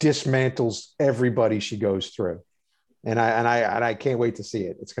just dismantles everybody she goes through, and I can't wait to see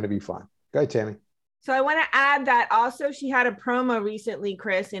it. It's going to be fun. Go ahead, Tammy. So I want to add that also she had a promo recently,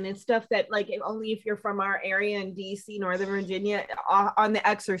 Chris, and it's stuff that like only if you're from our area in DC, Northern Virginia, on the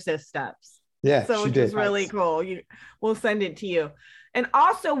Exorcist steps. Yeah, so she which did. is really cool. We'll send it to you. And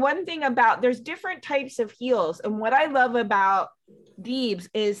also one thing about there's different types of heels, and what I love about Deebs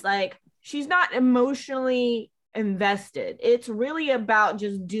is like she's not emotionally invested. It's really about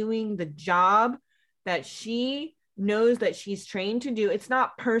just doing the job that she knows that she's trained to do. It's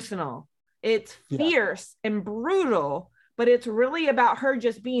not personal. It's fierce and brutal, but it's really about her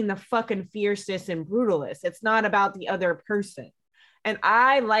just being the fucking fiercest and brutalist. It's not about the other person. And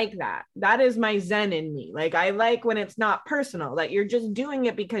I like that. That is my zen in me. Like, I like when it's not personal, that you're just doing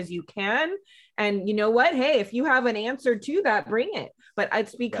it because you can. And you know what? Hey, if you have an answer to that, bring it. But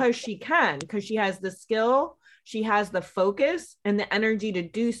it's because she can, because she has the skill, she has the focus and the energy to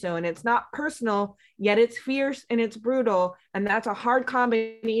do so. And it's not personal, yet it's fierce and it's brutal. And that's a hard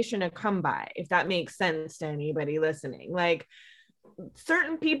combination to come by, if that makes sense to anybody listening. Like,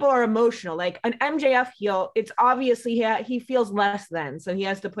 certain people are emotional, like an MJF heel. It's obviously he feels less than, so he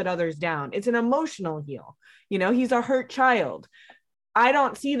has to put others down. It's an emotional heel. You know, he's a hurt child. I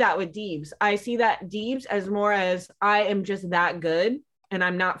don't see that with Deebs. I see that Deebs as more as I am just that good and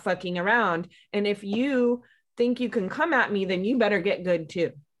I'm not fucking around. And if you think you can come at me, then you better get good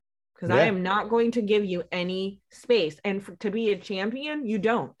too, because I am not going to give you any space. And to be a champion, you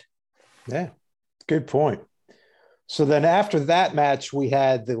don't. Yeah, good point. So then after that match, we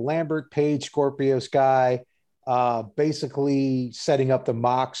had the Lambert Page Scorpio Sky basically setting up the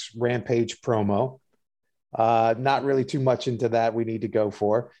Mox Rampage promo. Not really too much into that we need to go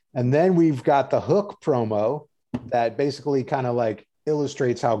for. And then we've got the Hook promo that basically kind of like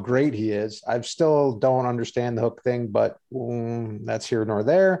illustrates how great he is. I still don't understand the Hook thing, but that's here nor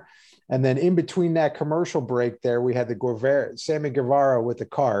there. And then in between that commercial break there, we had the Sammy Guevara with the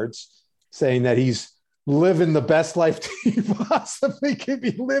cards saying that he's living the best life he possibly could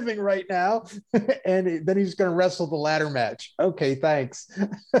be living right now. And then he's going to wrestle the ladder match. Okay, thanks.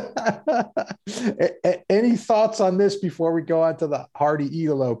 Any thoughts on this before we go on to the Hardy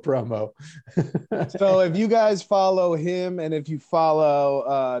Idolo promo? So if you guys follow him and if you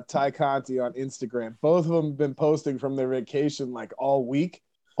follow Ty Conti on Instagram, both of them have been posting from their vacation like all week.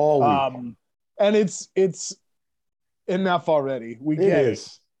 And it's enough already. We get it.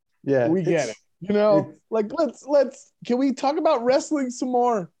 Yeah, we get it. You know, like let's can we talk about wrestling some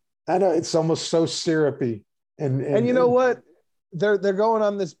more? I know it's almost so syrupy. And you know what? They're going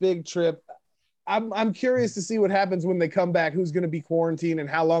on this big trip. I'm curious to see what happens when they come back, who's going to be quarantined and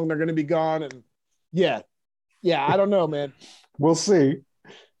how long they're going to be gone. And yeah, I don't know, man. We'll see.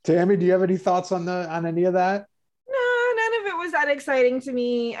 Tammy, do you have any thoughts on any of that? No, none of it was that exciting to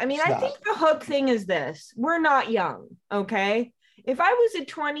me. I mean, I think the Hook thing is this. We're not young, okay? If I was a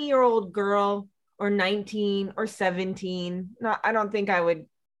 20-year-old girl or 19 or 17, I don't think I would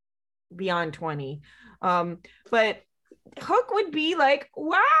be on 20. But Hook would be like,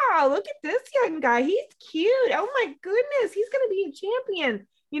 wow, look at this young guy. He's cute. Oh my goodness, he's going to be a champion.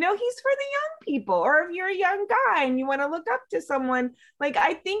 He's for the young people. Or if you're a young guy and you want to look up to someone, like,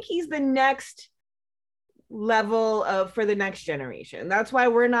 I think he's the next level of for the next generation. That's why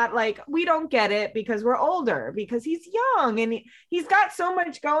we're not like, we don't get it because we're older, because he's young and he's got so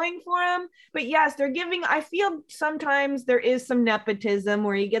much going for him. But yes, I feel sometimes there is some nepotism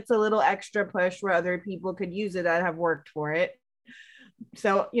where he gets a little extra push where other people could use it that have worked for it.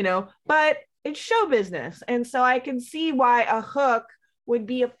 So, but it's show business. And so I can see why a Hook would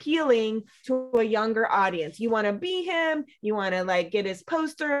be appealing to a younger audience. You want to be him, you want to like get his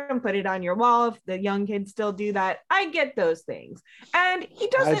poster and put it on your wall if the young kids still do that. I get those things. And he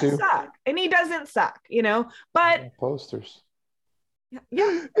doesn't suck. But posters.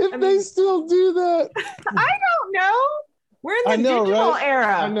 Yeah. If they still do that. I don't know. We're in the digital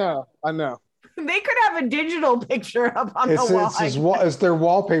era. I know. They could have a digital picture up on the wall. It's their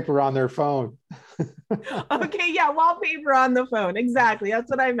wallpaper on their phone. Okay, yeah, wallpaper on the phone. Exactly. That's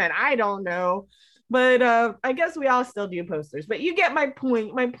what I meant. I don't know. But I guess we all still do posters. But you get my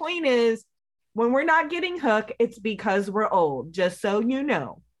point. My point is, when we're not getting Hook, it's because we're old, just so you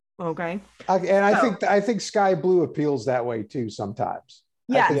know. Okay. I think Sky Blue appeals that way too sometimes.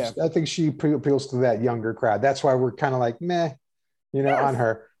 Yeah. I think she appeals to that younger crowd. That's why we're kind of like meh, on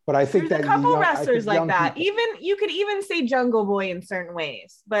her. But I think there's a couple wrestlers like that. Even you could even say Jungle Boy in certain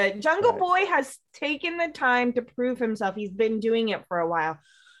ways, but Jungle Boy has taken the time to prove himself. He's been doing it for a while.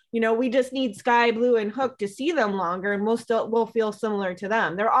 We just need Sky Blue and Hook to see them longer, and we'll feel similar to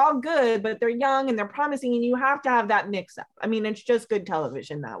them. They're all good, but they're young and they're promising, and you have to have that mix up. I mean, it's just good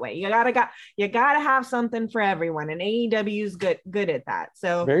television that way. You gotta have something for everyone, and AEW is good at that.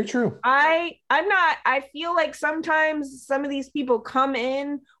 So very true. I feel like sometimes some of these people come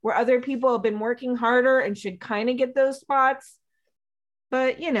in where other people have been working harder and should kind of get those spots.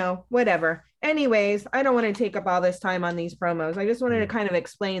 But, whatever. Anyways, I don't want to take up all this time on these promos. I just wanted to kind of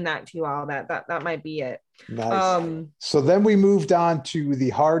explain that to you all. That might be it. Nice. So then we moved on to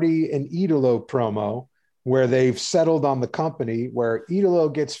the Hardy and Idolo promo, where they've settled on the company, where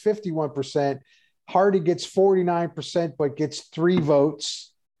Idolo gets 51%, Hardy gets 49%, but gets 3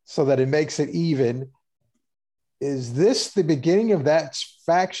 votes so that it makes it even. Is this the beginning of that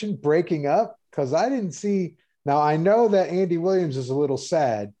faction breaking up? Because I didn't see. Now, I know that Andy Williams is a little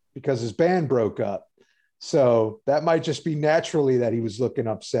sad because his band broke up. So that might just be naturally that he was looking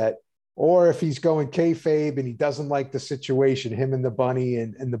upset. Or if he's going kayfabe and he doesn't like the situation, him and the Bunny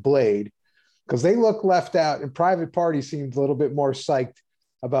and the Blade, because they look left out, and Private Party seemed a little bit more psyched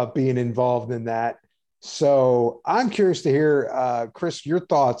about being involved in that. So I'm curious to hear, Chris, your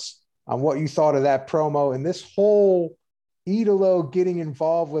thoughts on what you thought of that promo and this whole Idolo getting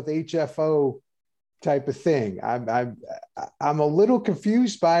involved with HFO type of thing. I'm a little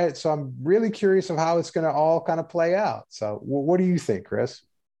confused by it, so I'm really curious of how it's going to all kind of play out. So what do you think, Chris?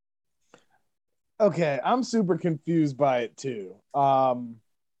 Okay, I'm super confused by it too.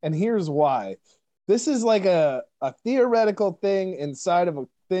 And here's why. This is like a theoretical thing inside of a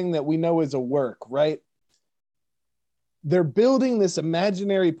thing that we know is a work, right? They're building this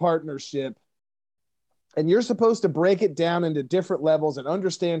imaginary partnership, and you're supposed to break it down into different levels and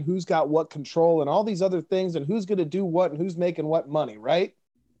understand who's got what control and all these other things and who's going to do what and who's making what money, right?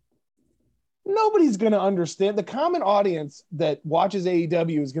 Nobody's going to understand. The common audience that watches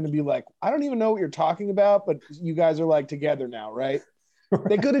AEW is going to be like, I don't even know what you're talking about, but you guys are like together now, right?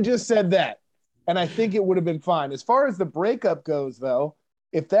 They could have just said that, and I think it would have been fine. As far as the breakup goes, though,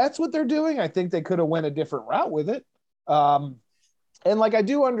 if that's what they're doing, I think they could have went a different route with it. And like, I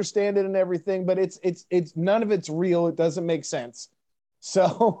do understand it and everything, but it's none of it's real. It doesn't make sense.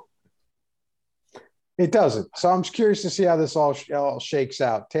 So it doesn't. So I'm curious to see how this all shakes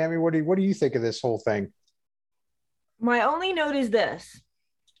out. Tammy, what do you think of this whole thing? My only note is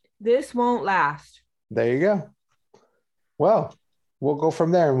this won't last. There you go. Well, we'll go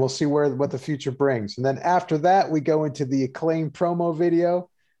from there and we'll see what the future brings. And then after that, we go into the Acclaimed promo video,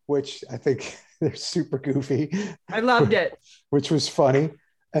 which I think they're super goofy. I loved it. Which was funny.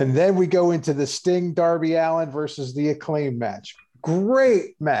 And then we go into the Sting Darby Allin versus the Acclaimed match.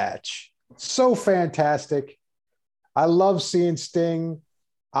 Great match. So fantastic. I love seeing Sting.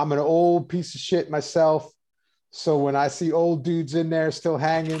 I'm an old piece of shit myself. So when I see old dudes in there still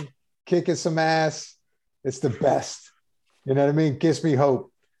hanging, kicking some ass, it's the best. You know what I mean? Gives me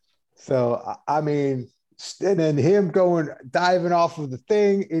hope. So, I mean, and then him diving off of the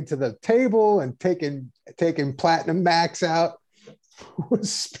thing into the table and taking Platinum Max out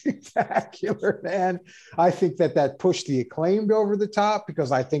was spectacular, man. I think that pushed the Acclaimed over the top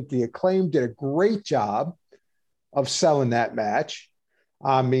because I think the Acclaimed did a great job. of selling that match.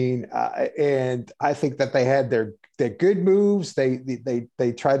 I mean, and I think that they had their good moves. They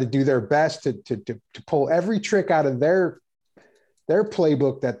tried to do their best to pull every trick out of their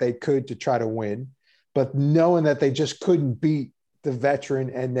playbook that they could to try to win, but knowing that they just couldn't beat the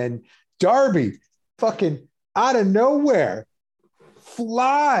veteran. And then Darby fucking out of nowhere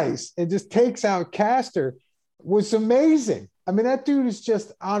flies and just takes out Caster was amazing. I mean, that dude is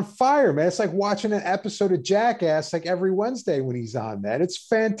just on fire, man. It's like watching an episode of Jackass like every Wednesday when he's on, man. It's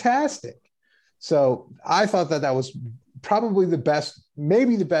fantastic. So I thought that was probably the best,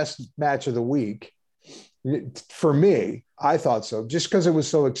 maybe the best match of the week for me. I thought so, just because it was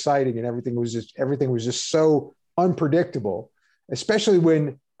so exciting and everything was just so unpredictable, especially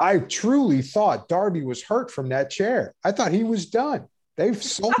when I truly thought Darby was hurt from that chair. I thought he was done. They've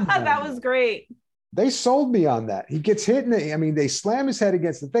sold me that was great. They sold me on that. He gets hit they slam his head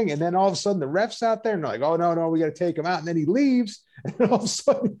against the thing, and then all of a sudden the ref's out there and they're like, oh, no, we got to take him out. And then he leaves, and all of a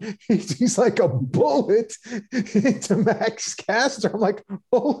sudden he's like a bullet into Max Caster. I'm like,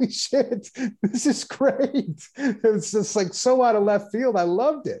 holy shit, this is great. It's just like so out of left field. I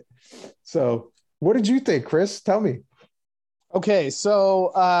loved it. So what did you think, Chris? Tell me. Okay,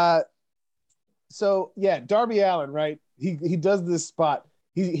 so yeah, Darby Allin, right? He does this spot.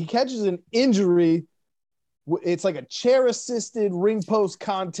 He catches an injury. It's like a chair-assisted ring post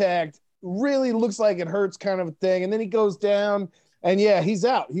contact. Really looks like it hurts kind of a thing. And then he goes down, and yeah, he's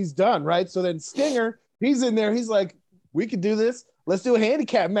out. He's done, right? So then Stinger, he's in there. He's like, we could do this. Let's do a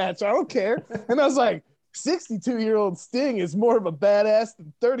handicap match. I don't care. And I was like, 62-year-old Sting is more of a badass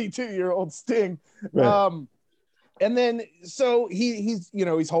than 32-year-old Sting. Right. And then so he's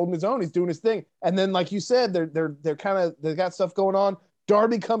holding his own. He's doing his thing. And then, like you said, they're kind of, they got stuff going on.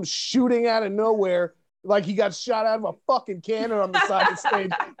 Darby comes shooting out of nowhere like he got shot out of a fucking cannon on the side of the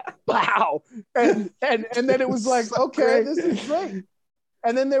stage. Wow. And then it was like, okay, this is great.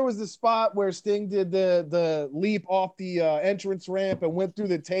 And then there was the spot where Sting did the leap off the entrance ramp and went through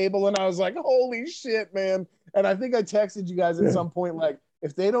the table. And I was like, holy shit, man. And I think I texted you guys at some point, like,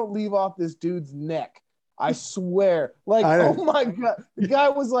 if they don't leave off this dude's neck, I swear, like, oh my God. The guy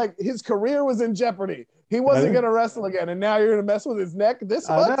was like, his career was in jeopardy. He wasn't going to wrestle again. And now you're going to mess with his neck this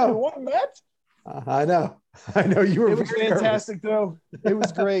much in one match? I know you were. It was fantastic, though. It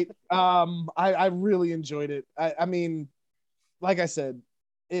was great. I really enjoyed it. I mean, like I said,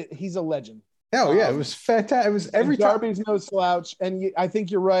 he's a legend. Oh, yeah. It was fantastic. It was every time. Darby's no slouch. And I think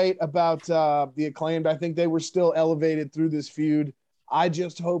you're right about the Acclaimed. I think they were still elevated through this feud. I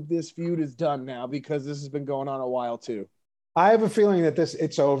just hope this feud is done now because this has been going on a while, too. I have a feeling that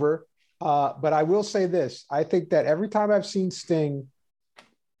it's over. But I will say this. I think that every time I've seen Sting,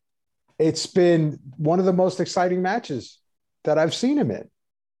 it's been one of the most exciting matches that I've seen him in.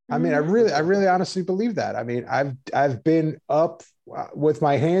 I mean, I really honestly believe that. I mean, I've been up with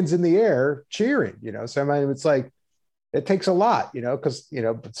my hands in the air cheering, so I mean, it's like, it takes a lot,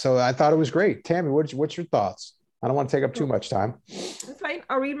 so I thought it was great. Tammy, what's your thoughts? I don't want to take up too much time. That's fine.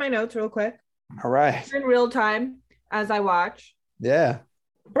 I'll read my notes real quick. All right. In real time as I watch. Yeah.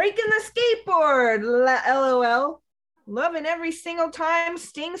 Breaking the skateboard, LOL. Loving every single time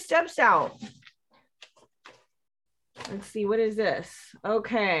Sting steps out. Let's see, what is this?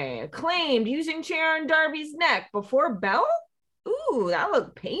 Okay, Acclaimed using chair on Darby's neck before bell? Ooh, that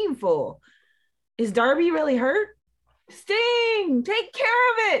looked painful. Is Darby really hurt? Sting, take care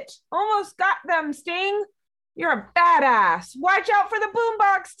of it. Almost got them, Sting. You're a badass. Watch out for the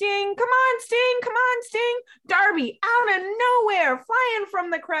boombox, Sting. Come on, Sting. Come on, Sting. Darby out of nowhere, flying from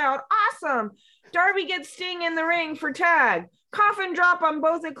the crowd. Awesome. Darby gets Sting in the ring for tag. Coffin drop on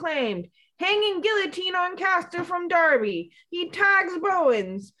both Acclaimed. Hanging guillotine on Caster from Darby. He tags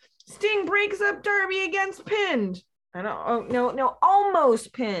Bowens. Sting breaks up Darby against pinned. No,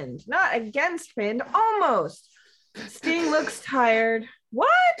 almost pinned. Not against pinned, almost. Sting looks tired. What?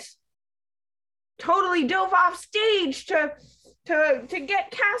 Totally dove off stage to get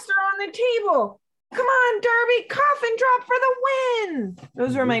Caster on the table. Come on, Darby, coffin drop for the win.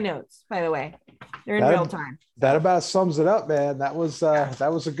 Those were my notes, by the way. They're in real time. That about sums it up, man. That was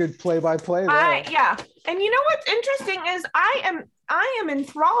a good play-by-play there. Yeah. And you know what's interesting is I am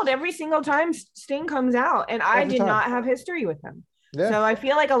enthralled every single time Sting comes out, and I did not have history with him. Yeah. So I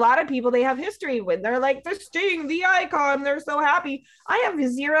feel like a lot of people they have history with. They're like, the Sting, the icon. They're so happy. I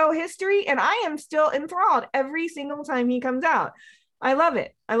have zero history, and I am still enthralled every single time he comes out. I love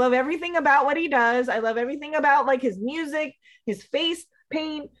it. I love everything about what he does. I love everything about like his music, his face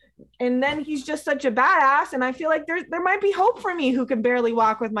paint, and then he's just such a badass. And I feel like there might be hope for me who can barely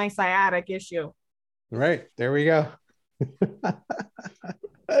walk with my sciatic issue. Right. There we go.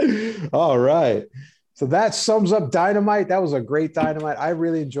 All right. So that sums up Dynamite. That was a great Dynamite. I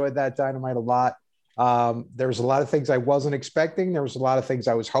really enjoyed that Dynamite a lot. There was a lot of things I wasn't expecting. There was a lot of things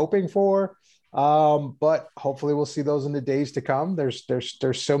I was hoping for. But hopefully we'll see those in the days to come. There's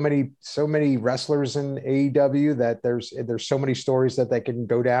so many wrestlers in AEW that there's so many stories that they can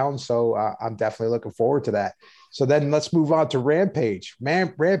go down. So I'm definitely looking forward to that. So then let's move on to Rampage.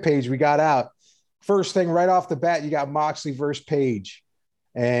 Rampage, we got out. First thing right off the bat, you got Moxley versus Page.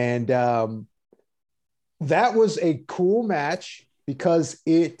 And that was a cool match because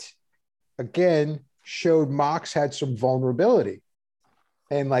it, again, showed Mox had some vulnerability.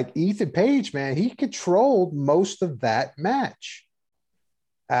 And like Ethan Page, man, he controlled most of that match.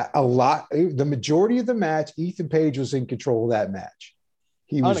 The majority of the match, Ethan Page was in control of that match.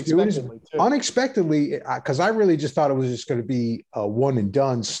 He was unexpectedly, because I really just thought it was just going to be a one and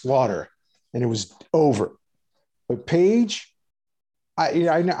done slaughter, and it was over. But Page,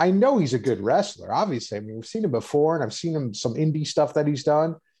 I know he's a good wrestler. Obviously, I mean, we've seen him before, and I've seen him some indie stuff that he's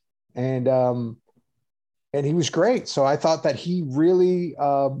done, and he was great. So I thought that he really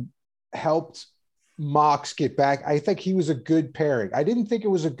helped Mox get back. I think he was a good pairing. I didn't think it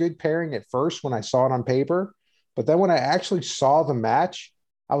was a good pairing at first when I saw it on paper, but then when I actually saw the match,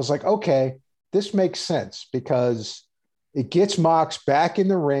 I was like, okay, this makes sense because it gets Mox back in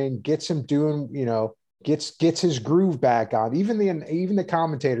the ring, gets him doing, gets his groove back on. Even the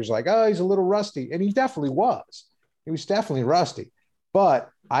commentators are like, oh, he's a little rusty. And he definitely was. He was definitely rusty. But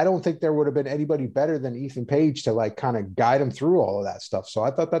I don't think there would have been anybody better than Ethan Page to like kind of guide him through all of that stuff. So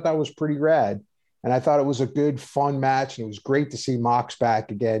I thought that was pretty rad. And I thought it was a good, fun match. And it was great to see Mox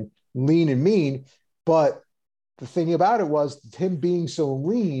back again, lean and mean. But the thing about it was him being so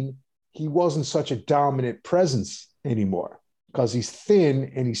lean, he wasn't such a dominant presence anymore because he's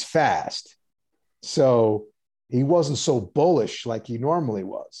thin and he's fast. So he wasn't so bullish like he normally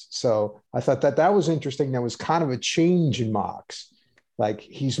was. So I thought that was interesting. That was kind of a change in Mox. Like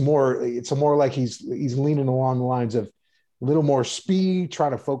it's more like he's leaning along the lines of a little more speed, trying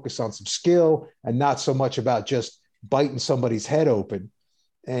to focus on some skill and not so much about just biting somebody's head open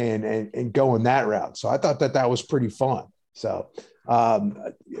and going that route. So I thought that was pretty fun. So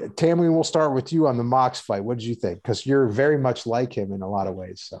Tammy, we'll start with you on the Mox fight. What did you think? Because you're very much like him in a lot of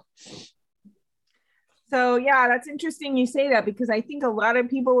ways. So yeah, that's interesting you say that because I think a lot of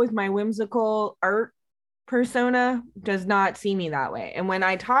people with my whimsical art persona does not see me that way. And when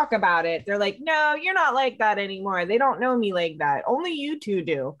I talk about it, they're like, no, you're not like that anymore. They don't know me like that. Only you two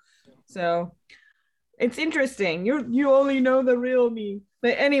do. So it's interesting. You only know the real me.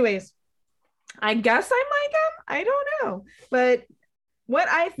 But anyways, I guess I'm like him. I don't know. But what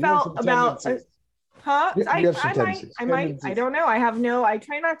I felt about I might, I don't know. I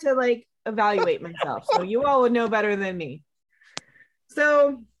try not to like evaluate myself. So you all would know better than me.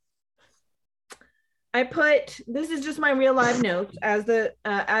 So I this is just my real live notes as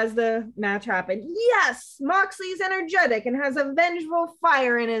the match happened. Yes, Moxley's energetic and has a vengeful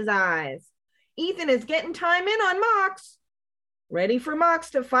fire in his eyes. Ethan is getting time in on Mox. Ready for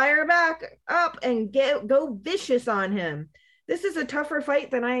Mox to fire back up and go vicious on him. This is a tougher fight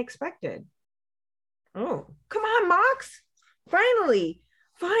than I expected. Oh, come on, Mox. Finally,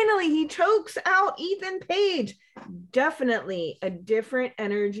 he chokes out Ethan Page. Definitely a different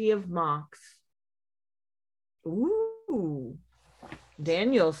energy of Mox. Ooh,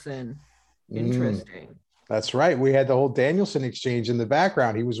 Danielson. Interesting. That's right. We had the whole Danielson exchange in the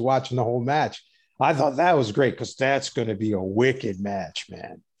background. He was watching the whole match. I thought that was great because that's going to be a wicked match,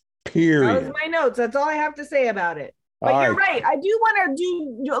 man. Period. That was my notes. That's all I have to say about it. But you're right. I do want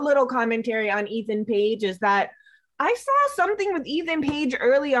to do a little commentary on Ethan Page is that I saw something with Ethan Page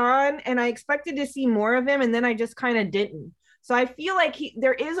early on and I expected to see more of him and then I just kind of didn't. So I feel like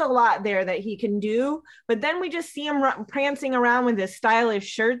there is a lot there that he can do, but then we just see him prancing around with his stylish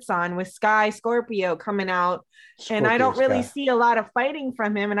shirts on with Sky Scorpio coming out. And I don't really see a lot of fighting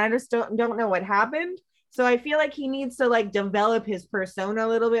from him and I just don't know what happened. So I feel like he needs to like develop his persona a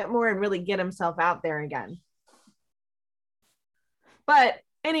little bit more and really get himself out there again. But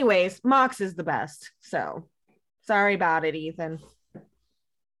anyways, Mox is the best. So sorry about it, Ethan.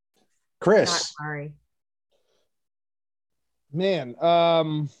 Chris. Not sorry. Man,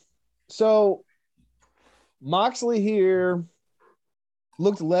 so Moxley here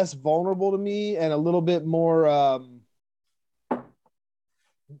looked less vulnerable to me and a little bit more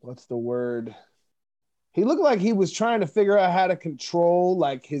what's the word? He looked like he was trying to figure out how to control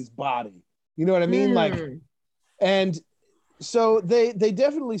like his body. You know what I mean? Like, and so they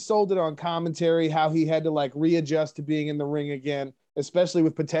definitely sold it on commentary how he had to like readjust to being in the ring again. especially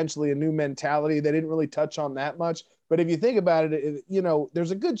with potentially a new mentality. They didn't really touch on that much. But if you think about it,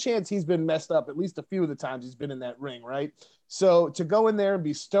 there's a good chance he's been messed up at least a few of the times he's been in that ring, right? So to go in there and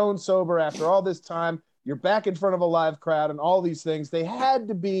be stone sober after all this time, you're back in front of a live crowd and all these things, they had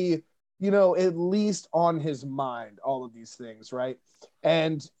to be, at least on his mind, all of these things, right?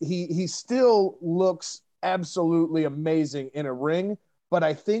 And he still looks absolutely amazing in a ring, but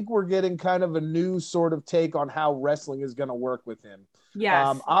I think we're getting kind of a new sort of take on how wrestling is going to work with him.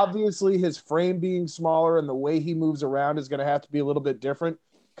 Yes. Obviously, his frame being smaller and the way he moves around is going to have to be a little bit different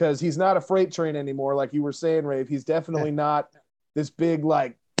because he's not a freight train anymore. Like you were saying, Rave, he's definitely not this big,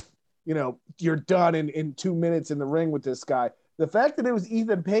 like, you're done in 2 minutes in the ring with this guy. The fact that it was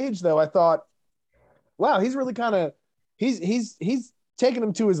Ethan Page, though, I thought, wow, he's really kind of he's taking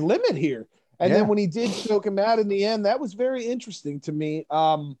him to his limit here. And then when he did choke him out in the end, that was very interesting to me.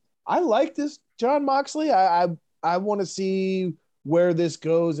 I like this Jon Moxley. I want to see where this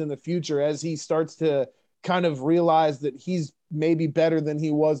goes in the future as he starts to kind of realize that he's maybe better than he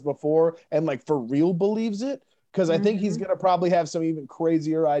was before and like for real believes it. Because I think he's going to probably have some even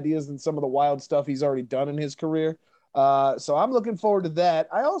crazier ideas than some of the wild stuff he's already done in his career. So I'm looking forward to that.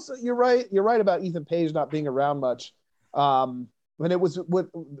 I also, you're right about Ethan Page not being around much. And it was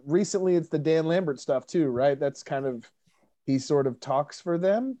recently it's the Dan Lambert stuff too, right? That's kind of, he sort of talks for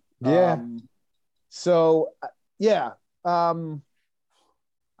them. Yeah.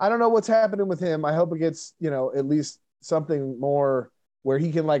 I don't know what's happening with him. I hope it gets, at least something more where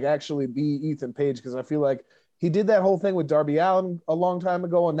he can like actually be Ethan Page. Because I feel like he did that whole thing with Darby Allin a long time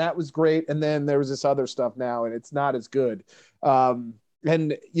ago, and that was great. And then there was this other stuff now, and it's not as good. And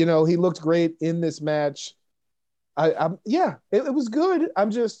he looked great in this match. It was good.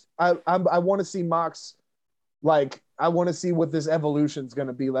 I want to see Mox. Like, I want to see what this evolution is going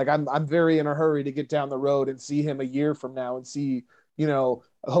to be. Like, I'm very in a hurry to get down the road and see him a year from now and see,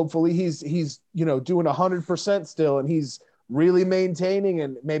 hopefully he's doing 100% still, and he's really maintaining,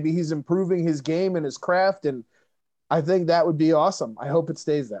 and maybe he's improving his game and his craft. And I think that would be awesome. I hope it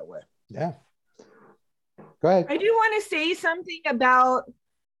stays that way. Yeah. Go ahead. I do want to say something about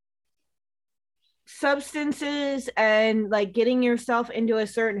substances and like getting yourself into a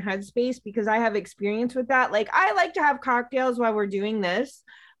certain headspace, because I have experience with that. Like, I like to have cocktails while we're doing this,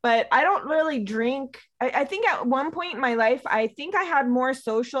 but I don't really drink. I think at one point in my life, I think I had more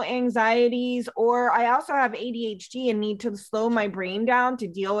social anxieties, or I also have ADHD and need to slow my brain down to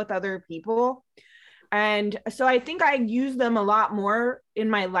deal with other people. And so I think I use them a lot more in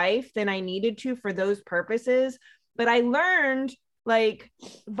my life than I needed to for those purposes. But I learned, like,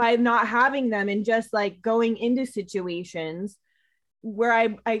 by not having them and just like going into situations where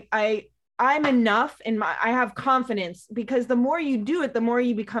I'm enough and I have confidence, because the more you do it, the more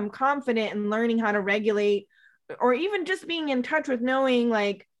you become confident in learning how to regulate, or even just being in touch with knowing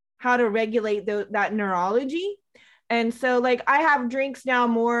like how to regulate that neurology. And so like I have drinks now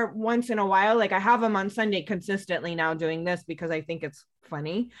more once in a while. Like I have them on Sunday consistently now doing this because I think it's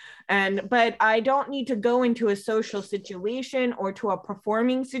funny. But I don't need to go into a social situation or to a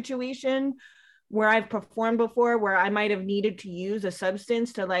performing situation where I've performed before, where I might have needed to use a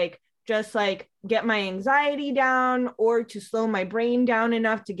substance to like just like get my anxiety down or to slow my brain down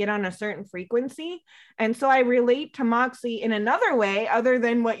enough to get on a certain frequency. And so I relate to Moxley in another way other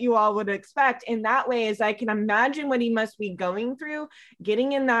than what you all would expect. In that way is I can imagine what he must be going through,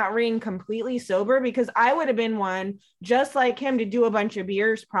 getting in that ring completely sober, because I would have been one just like him to do a bunch of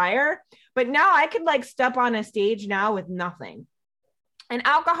beers prior. But now I could like step on a stage now with nothing. And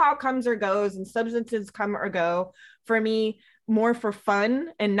alcohol comes or goes and substances come or go for me, more for fun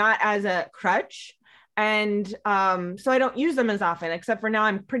and not as a crutch. And so I don't use them as often, except for now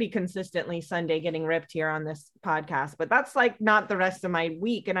I'm pretty consistently Sunday getting ripped here on this podcast, but that's like not the rest of my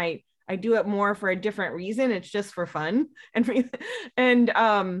week. And I do it more for a different reason. It's just for fun. And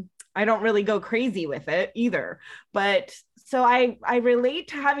I don't really go crazy with it either. But so I relate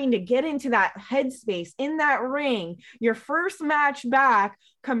to having to get into that headspace in that ring, your first match back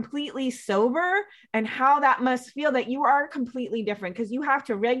completely sober, and how that must feel that you are completely different because you have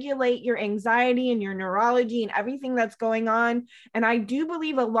to regulate your anxiety and your neurology and everything that's going on. And I do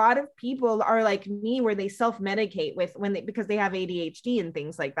believe a lot of people are like me, where they self-medicate because they have ADHD and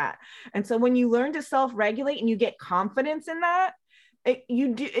things like that. And so when you learn to self-regulate and you get confidence in that,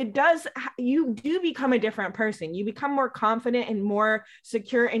 you do become a different person. You become more confident and more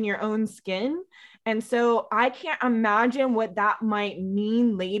secure in your own skin. And so I can't imagine what that might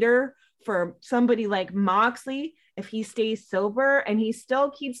mean later for somebody like Moxley if he stays sober and he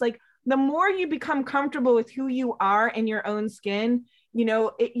still keeps like, the more you become comfortable with who you are in your own skin,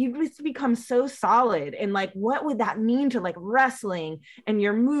 you just become so solid. And like, what would that mean to like wrestling and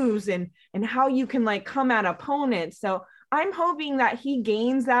your moves and how you can like come at opponents? So I'm hoping that he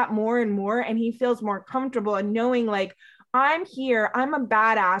gains that more and more, and he feels more comfortable and knowing like, I'm here, I'm a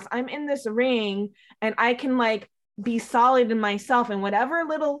badass, I'm in this ring, and I can like be solid in myself, and whatever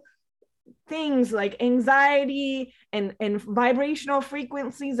little things like anxiety and vibrational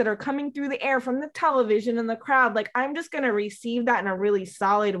frequencies that are coming through the air from the television and the crowd, like I'm just going to receive that in a really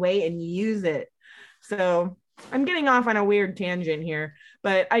solid way and use it. So I'm getting off on a weird tangent here,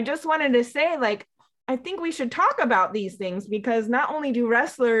 but I just wanted to say, like, I think we should talk about these things, because not only do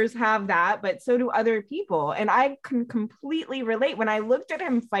wrestlers have that, but so do other people. And I can completely relate. When I looked at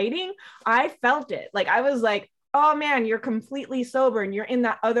him fighting, I felt it. Like, I was like, oh man, you're completely sober and you're in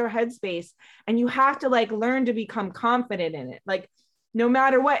that other headspace, and you have to like learn to become confident in it. Like, no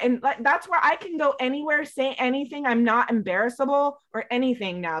matter what. And that's where I can go anywhere, say anything. I'm not embarrassable or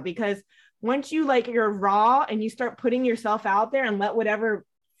anything now, because once you like, you're raw and you start putting yourself out there and let whatever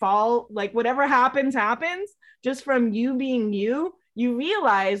fall, like whatever happens just from you being you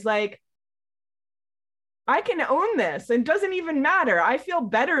realize like, I can own this. It doesn't even matter. I feel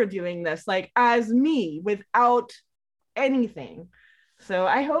better doing this, like as me, without anything. So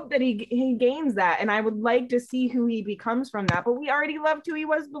I hope that he gains that. And I would like to see who he becomes from that. But we already loved who he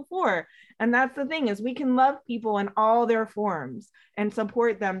was before. And that's the thing, is we can love people in all their forms and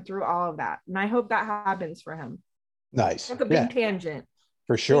support them through all of that. And I hope that happens for him. Nice. That's a big tangent.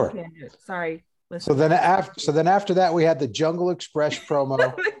 For sure. Sorry. So then after that, we had the Jungle Express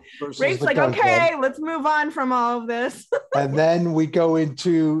promo. Rafe's like, okay, let's move on from all of this. And then we go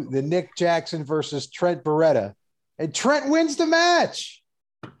into the Nick Jackson versus Trent Beretta, and Trent wins the match,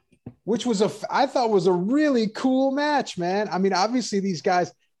 which was I thought was a really cool match, man. I mean, obviously these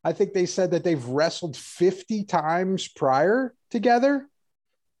guys, I think they said that they've wrestled 50 times prior together.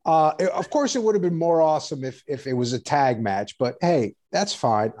 Of course, it would have been more awesome if it was a tag match, but hey, that's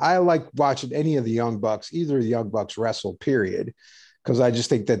fine. I like watching any of the Young Bucks, either of the Young Bucks wrestle, period, because I just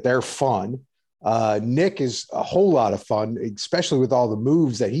think that they're fun. Nick is a whole lot of fun, especially with all the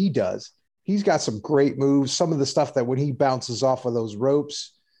moves that he does. He's got some great moves. Some of the stuff that when he bounces off of those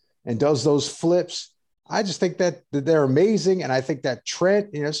ropes and does those flips, I just think that they're amazing. And I think that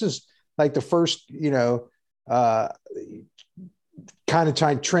Trent, this is like the first, kind of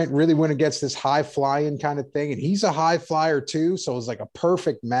time Trent really went against this high flying kind of thing. And he's a high flyer too. So it was like a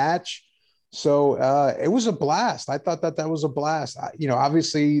perfect match. So it was a blast. I thought that was a blast.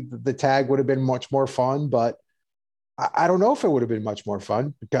 Obviously the tag would have been much more fun, but I don't know if it would have been much more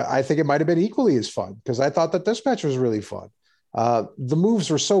fun. I think it might've been equally as fun, because I thought that this match was really fun. The moves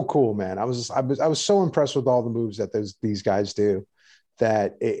were so cool, man. I was so impressed with all the moves that these guys do,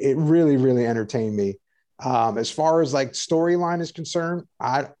 that it really, really entertained me. As far as like storyline is concerned,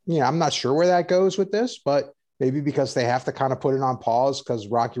 I'm not sure where that goes with this, but maybe because they have to kind of put it on pause because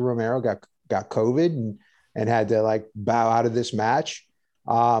Rocky Romero got COVID and had to like bow out of this match.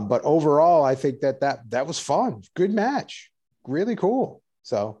 But overall, I think that was fun. Good match. Really cool.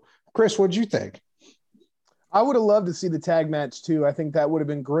 So Chris, what'd you think? I would have loved to see the tag match too. I think that would have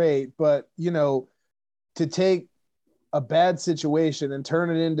been great, but to take a bad situation and turn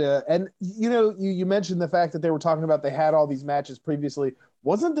it into, and you mentioned the fact that they were talking about they had all these matches previously.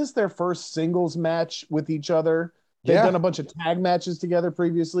 Wasn't this their first singles match with each other? They've done a bunch of tag matches together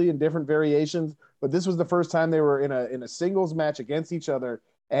previously in different variations, but this was the first time they were in a singles match against each other.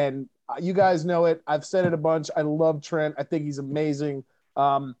 And you guys know it. I've said it a bunch. I love Trent. I think he's amazing.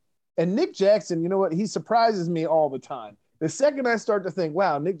 And Nick Jackson, you know what? He surprises me all the time. The second I start to think,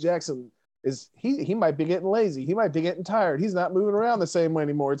 wow, Nick Jackson he might be getting lazy. He might be getting tired. He's not moving around the same way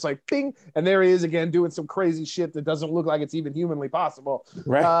anymore. It's like ping, and there he is again doing some crazy shit that doesn't look like it's even humanly possible.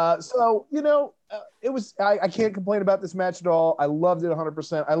 Right. So it was. I can't complain about this match at all. I loved it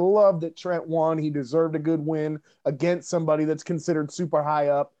 100%. I loved that Trent won. He deserved a good win against somebody that's considered super high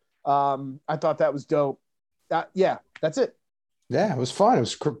up. I thought that was dope. Yeah, that's it. Yeah, it was fun. It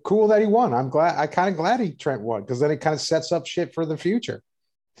was cool that he won. I'm kind of glad Trent won, because then it kind of sets up shit for the future.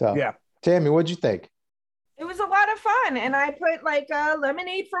 So yeah. Tammy, what'd you think? It was a lot of fun, and I put like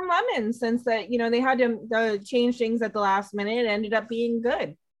lemonade from lemon, since that they had to change things at the last minute. It ended up being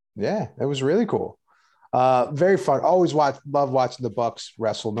good. Yeah, it was really cool. Very fun. Always love watching the Bucks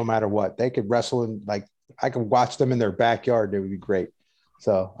wrestle, no matter what. They could wrestle, and like I could watch them in their backyard. It would be great.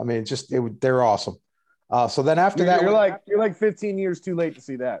 So I mean, they're awesome. So then after that, you're like 15 years too late to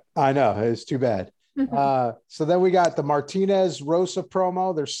see that. I know, it's too bad. So then we got the Martinez Rosa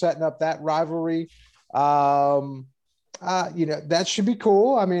promo. They're setting up that rivalry. That should be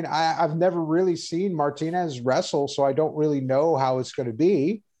cool. I mean, I've never really seen Martinez wrestle, so I don't really know how it's going to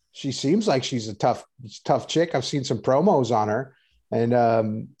be. She seems like she's a tough chick. I've seen some promos on her.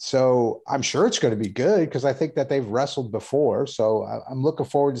 And so I'm sure it's going to be good because I think that they've wrestled before. So I'm looking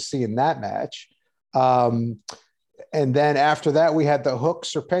forward to seeing that match. And then after that, we had the Hook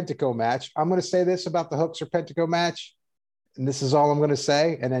Serpentico match. I'm going to say this about the Hook Serpentico match, and this is all I'm going to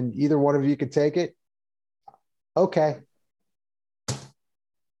say. And then either one of you could take it. Okay.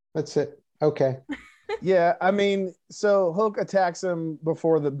 That's it. Okay. Yeah, I mean, so Hook attacks him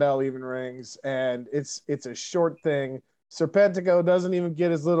before the bell even rings, and it's a short thing. Serpentico doesn't even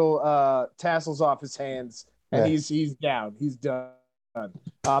get his little tassels off his hands, and he's down. He's done.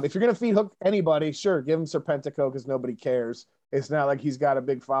 If you're gonna feed Hook anybody, sure, give him Serpentico because nobody cares. It's not like he's got a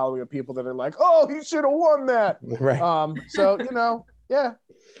big following of people that are like, "Oh, he should have won that." Right. So yeah.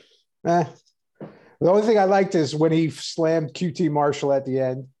 The only thing I liked is when he slammed QT Marshall at the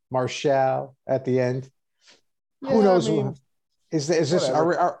end. Marshall at the end. Yeah, who knows? I mean, is this?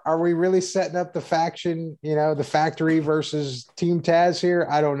 Are we really setting up the faction? The Factory versus Team Taz here?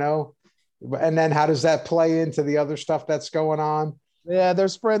 I don't know. And then how does that play into the other stuff that's going on? Yeah, they're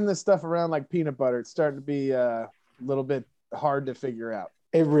spreading this stuff around like peanut butter. It's starting to be a little bit hard to figure out.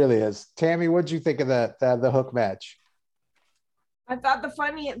 It really is. Tammy, what did you think of the Hook match? I thought the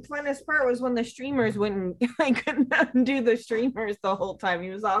funnest part was when the streamers wouldn't. I couldn't undo the streamers the whole time. He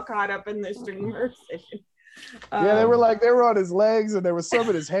was all caught up in the streamers. Yeah, they were on his legs, and there was some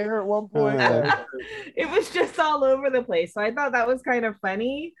in his hair at one point. It was just all over the place. So I thought that was kind of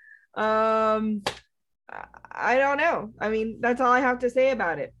funny. I don't know. I mean, that's all I have to say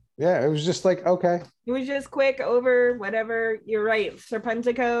about it. Yeah, it was just like, okay. It was just quick, over, whatever. You're right.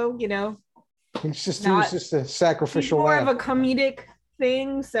 Serpentico, he was just a sacrificial more lamb. of a comedic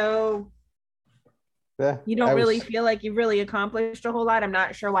thing, so you don't really feel like you've really accomplished a whole lot. I'm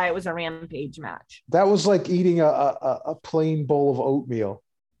not sure why it was a Rampage match. That was like eating a plain bowl of oatmeal.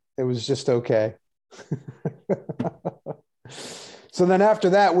 It was just okay. So then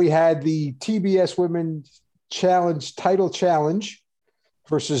after that, we had the TBS Women's Challenge title challenge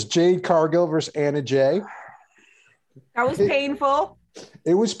versus Jade Cargill versus Anna Jay. That was painful.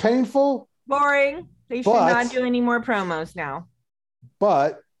 It was painful. Boring. They should not do any more promos now.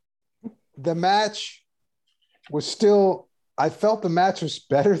 But the match was still, I felt the match was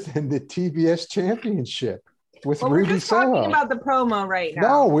better than the TBS Championship with Ruby Soho. We're just talking about the promo right now.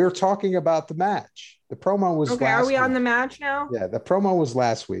 No, we're talking about the match. The promo was okay. Are we on the match now? Yeah, the promo was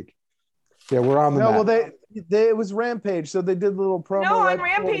last week. Yeah, we're on the match. Well, it was Rampage, so they did a little promo. No, on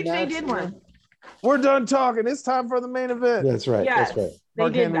Rampage they did one. We're done talking. It's time for the main event. That's right. Yes, that's right.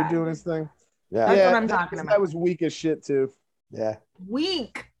 Mark Henry doing his thing. Yeah, that's what I'm talking about. That was weak as shit too. Yeah,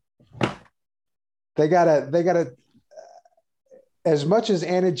 weak. They gotta. As much as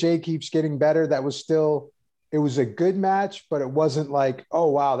Anna Jay keeps getting better, it was a good match, but it wasn't like, oh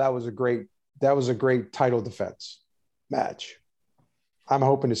wow, that was a great title defense match. I'm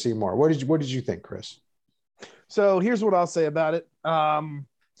hoping to see more. What did you think, Chris? So here's what I'll say about it. I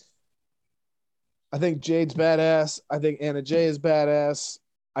think Jade's badass. I think Anna Jay is badass.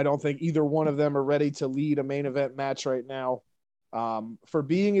 I don't think either one of them are ready to lead a main event match right now. For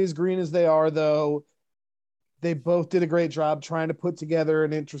being as green as they are, though, they both did a great job trying to put together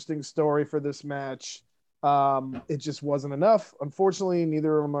an interesting story for this match. It just wasn't enough. Unfortunately,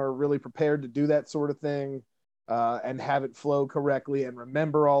 neither of them are really prepared to do that sort of thing and have it flow correctly and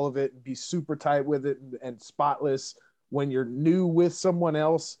remember all of it and be super tight with it and spotless when you're new with someone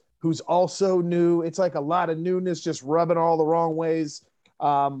else who's also new. It's like a lot of newness, just rubbing all the wrong ways.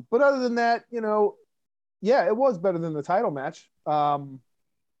 But other than that, yeah, it was better than the title match. And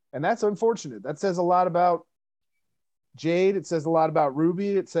that's unfortunate. That says a lot about Jade. It says a lot about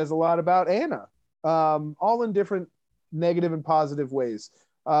Ruby. It says a lot about Anna, all in different negative and positive ways.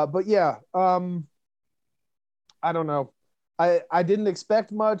 But yeah, I don't know. I didn't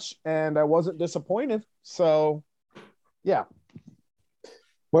expect much and I wasn't disappointed. So yeah.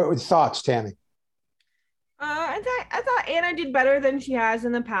 What were your thoughts, Tammy? I thought Anna did better than she has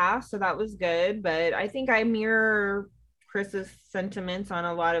in the past, so that was good. But I think I mirror Chris's sentiments on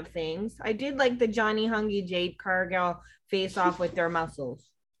a lot of things. I did like the Johnny Hungy Jade Cargill face off with their muscles.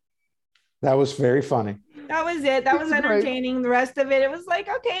 That was very funny. That was it. That was entertaining. Great. The rest of it was like,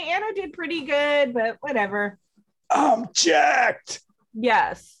 okay, Anna did pretty good, but whatever. I'm jacked.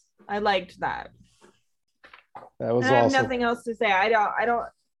 Yes, I liked that. That was awesome. I have nothing else to say. I don't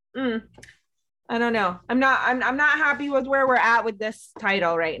know. I'm not happy with where we're at with this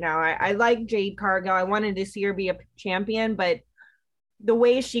title right now. I like Jade Cargill. I wanted to see her be a champion, but the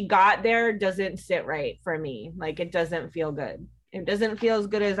way she got there doesn't sit right for me. Like, it doesn't feel good. It doesn't feel as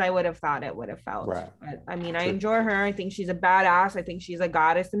good as I would have thought it would have felt. Right. But, I mean, I enjoy her. I think she's a badass. I think she's a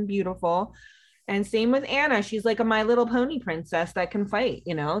goddess and beautiful. And same with Anna. She's like a My Little Pony princess that can fight,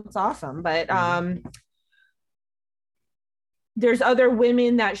 you know, it's awesome. But there's other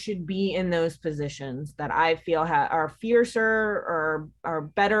women that should be in those positions that I feel are fiercer or are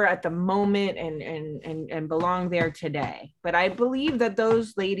better at the moment and belong there today. But I believe that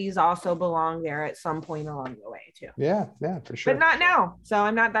those ladies also belong there at some point along the way too. Yeah, for sure. But not now. So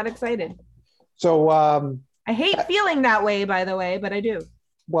I'm not that excited. So I hate feeling that way, by the way, but I do.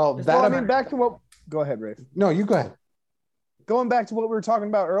 Well, back to what. Go ahead, Rafe. No, you go ahead. Going back to what we were talking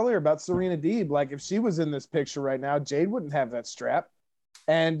about earlier about Serena Deeb, like if she was in this picture right now, Jade wouldn't have that strap,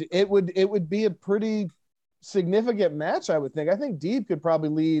 and it would be a pretty significant match, I would think. I think Deeb could probably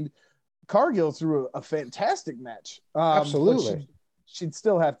lead Cargill through a fantastic match. Absolutely. She'd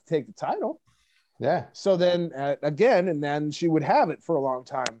still have to take the title. Yeah. So then again, and then she would have it for a long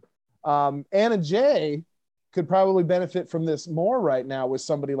time. Anna Jay could probably benefit from this more right now with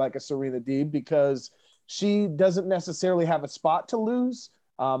somebody like a Serena Deeb, because she doesn't necessarily have a spot to lose.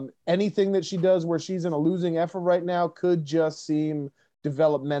 Anything that she does where she's in a losing effort right now could just seem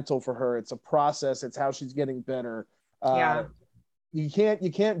developmental for her. It's a process. It's how she's getting better. You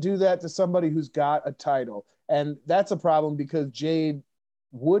can't do that to somebody who's got a title. And that's a problem because Jade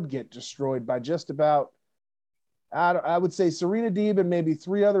would get destroyed by just about, I would say Serena Deeb and maybe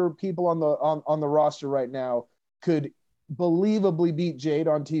 3 other people on the roster right now could believably beat Jade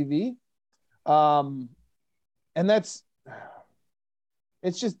on TV. And it's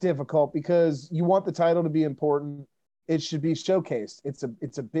just difficult because you want the title to be important. It should be showcased.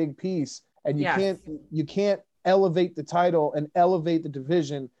 It's a big piece, and you can't elevate the title and elevate the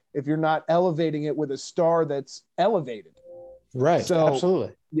division if you're not elevating it with a star that's elevated. Right. So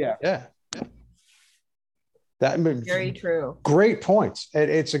absolutely. Yeah. That very true. Great points.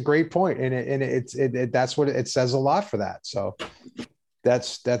 It's a great point, and that's what it says a lot for that. So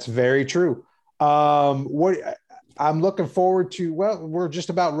that's very true. What I'm looking forward to. Well, we're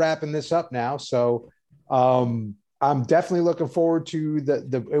just about wrapping this up now, so I'm definitely looking forward to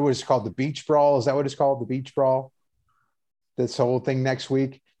the it was called the Beach Brawl. Is that what it's called? The Beach Brawl. This whole thing next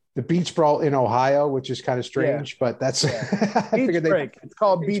week. The Beach Brawl in Ohio, which is kind of strange, but that's Beach Break. It's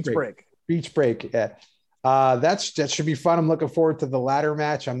called Beach Break. Beach Break. Yeah. That should be fun. I'm looking forward to the ladder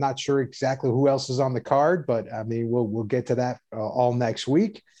match. I'm not sure exactly who else is on the card, but I mean, we'll get to that all next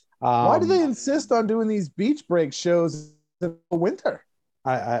week. Why do they insist on doing these beach break shows in the winter?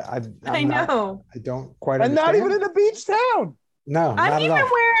 I know. I don't quite understand. And not even in a beach town. No, I'm even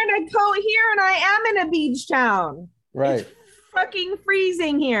wearing a coat here, and I am in a beach town. Right. It's fucking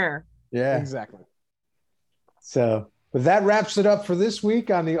freezing here. Yeah, exactly. So, but that wraps it up for this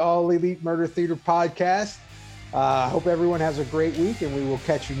week on the All Elite Murder Theater podcast. I hope everyone has a great week, and we will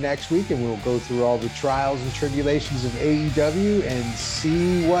catch you next week, and we'll go through all the trials and tribulations of AEW and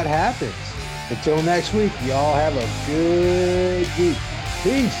see what happens. Until next week, y'all have a good week.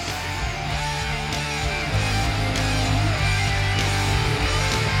 Peace.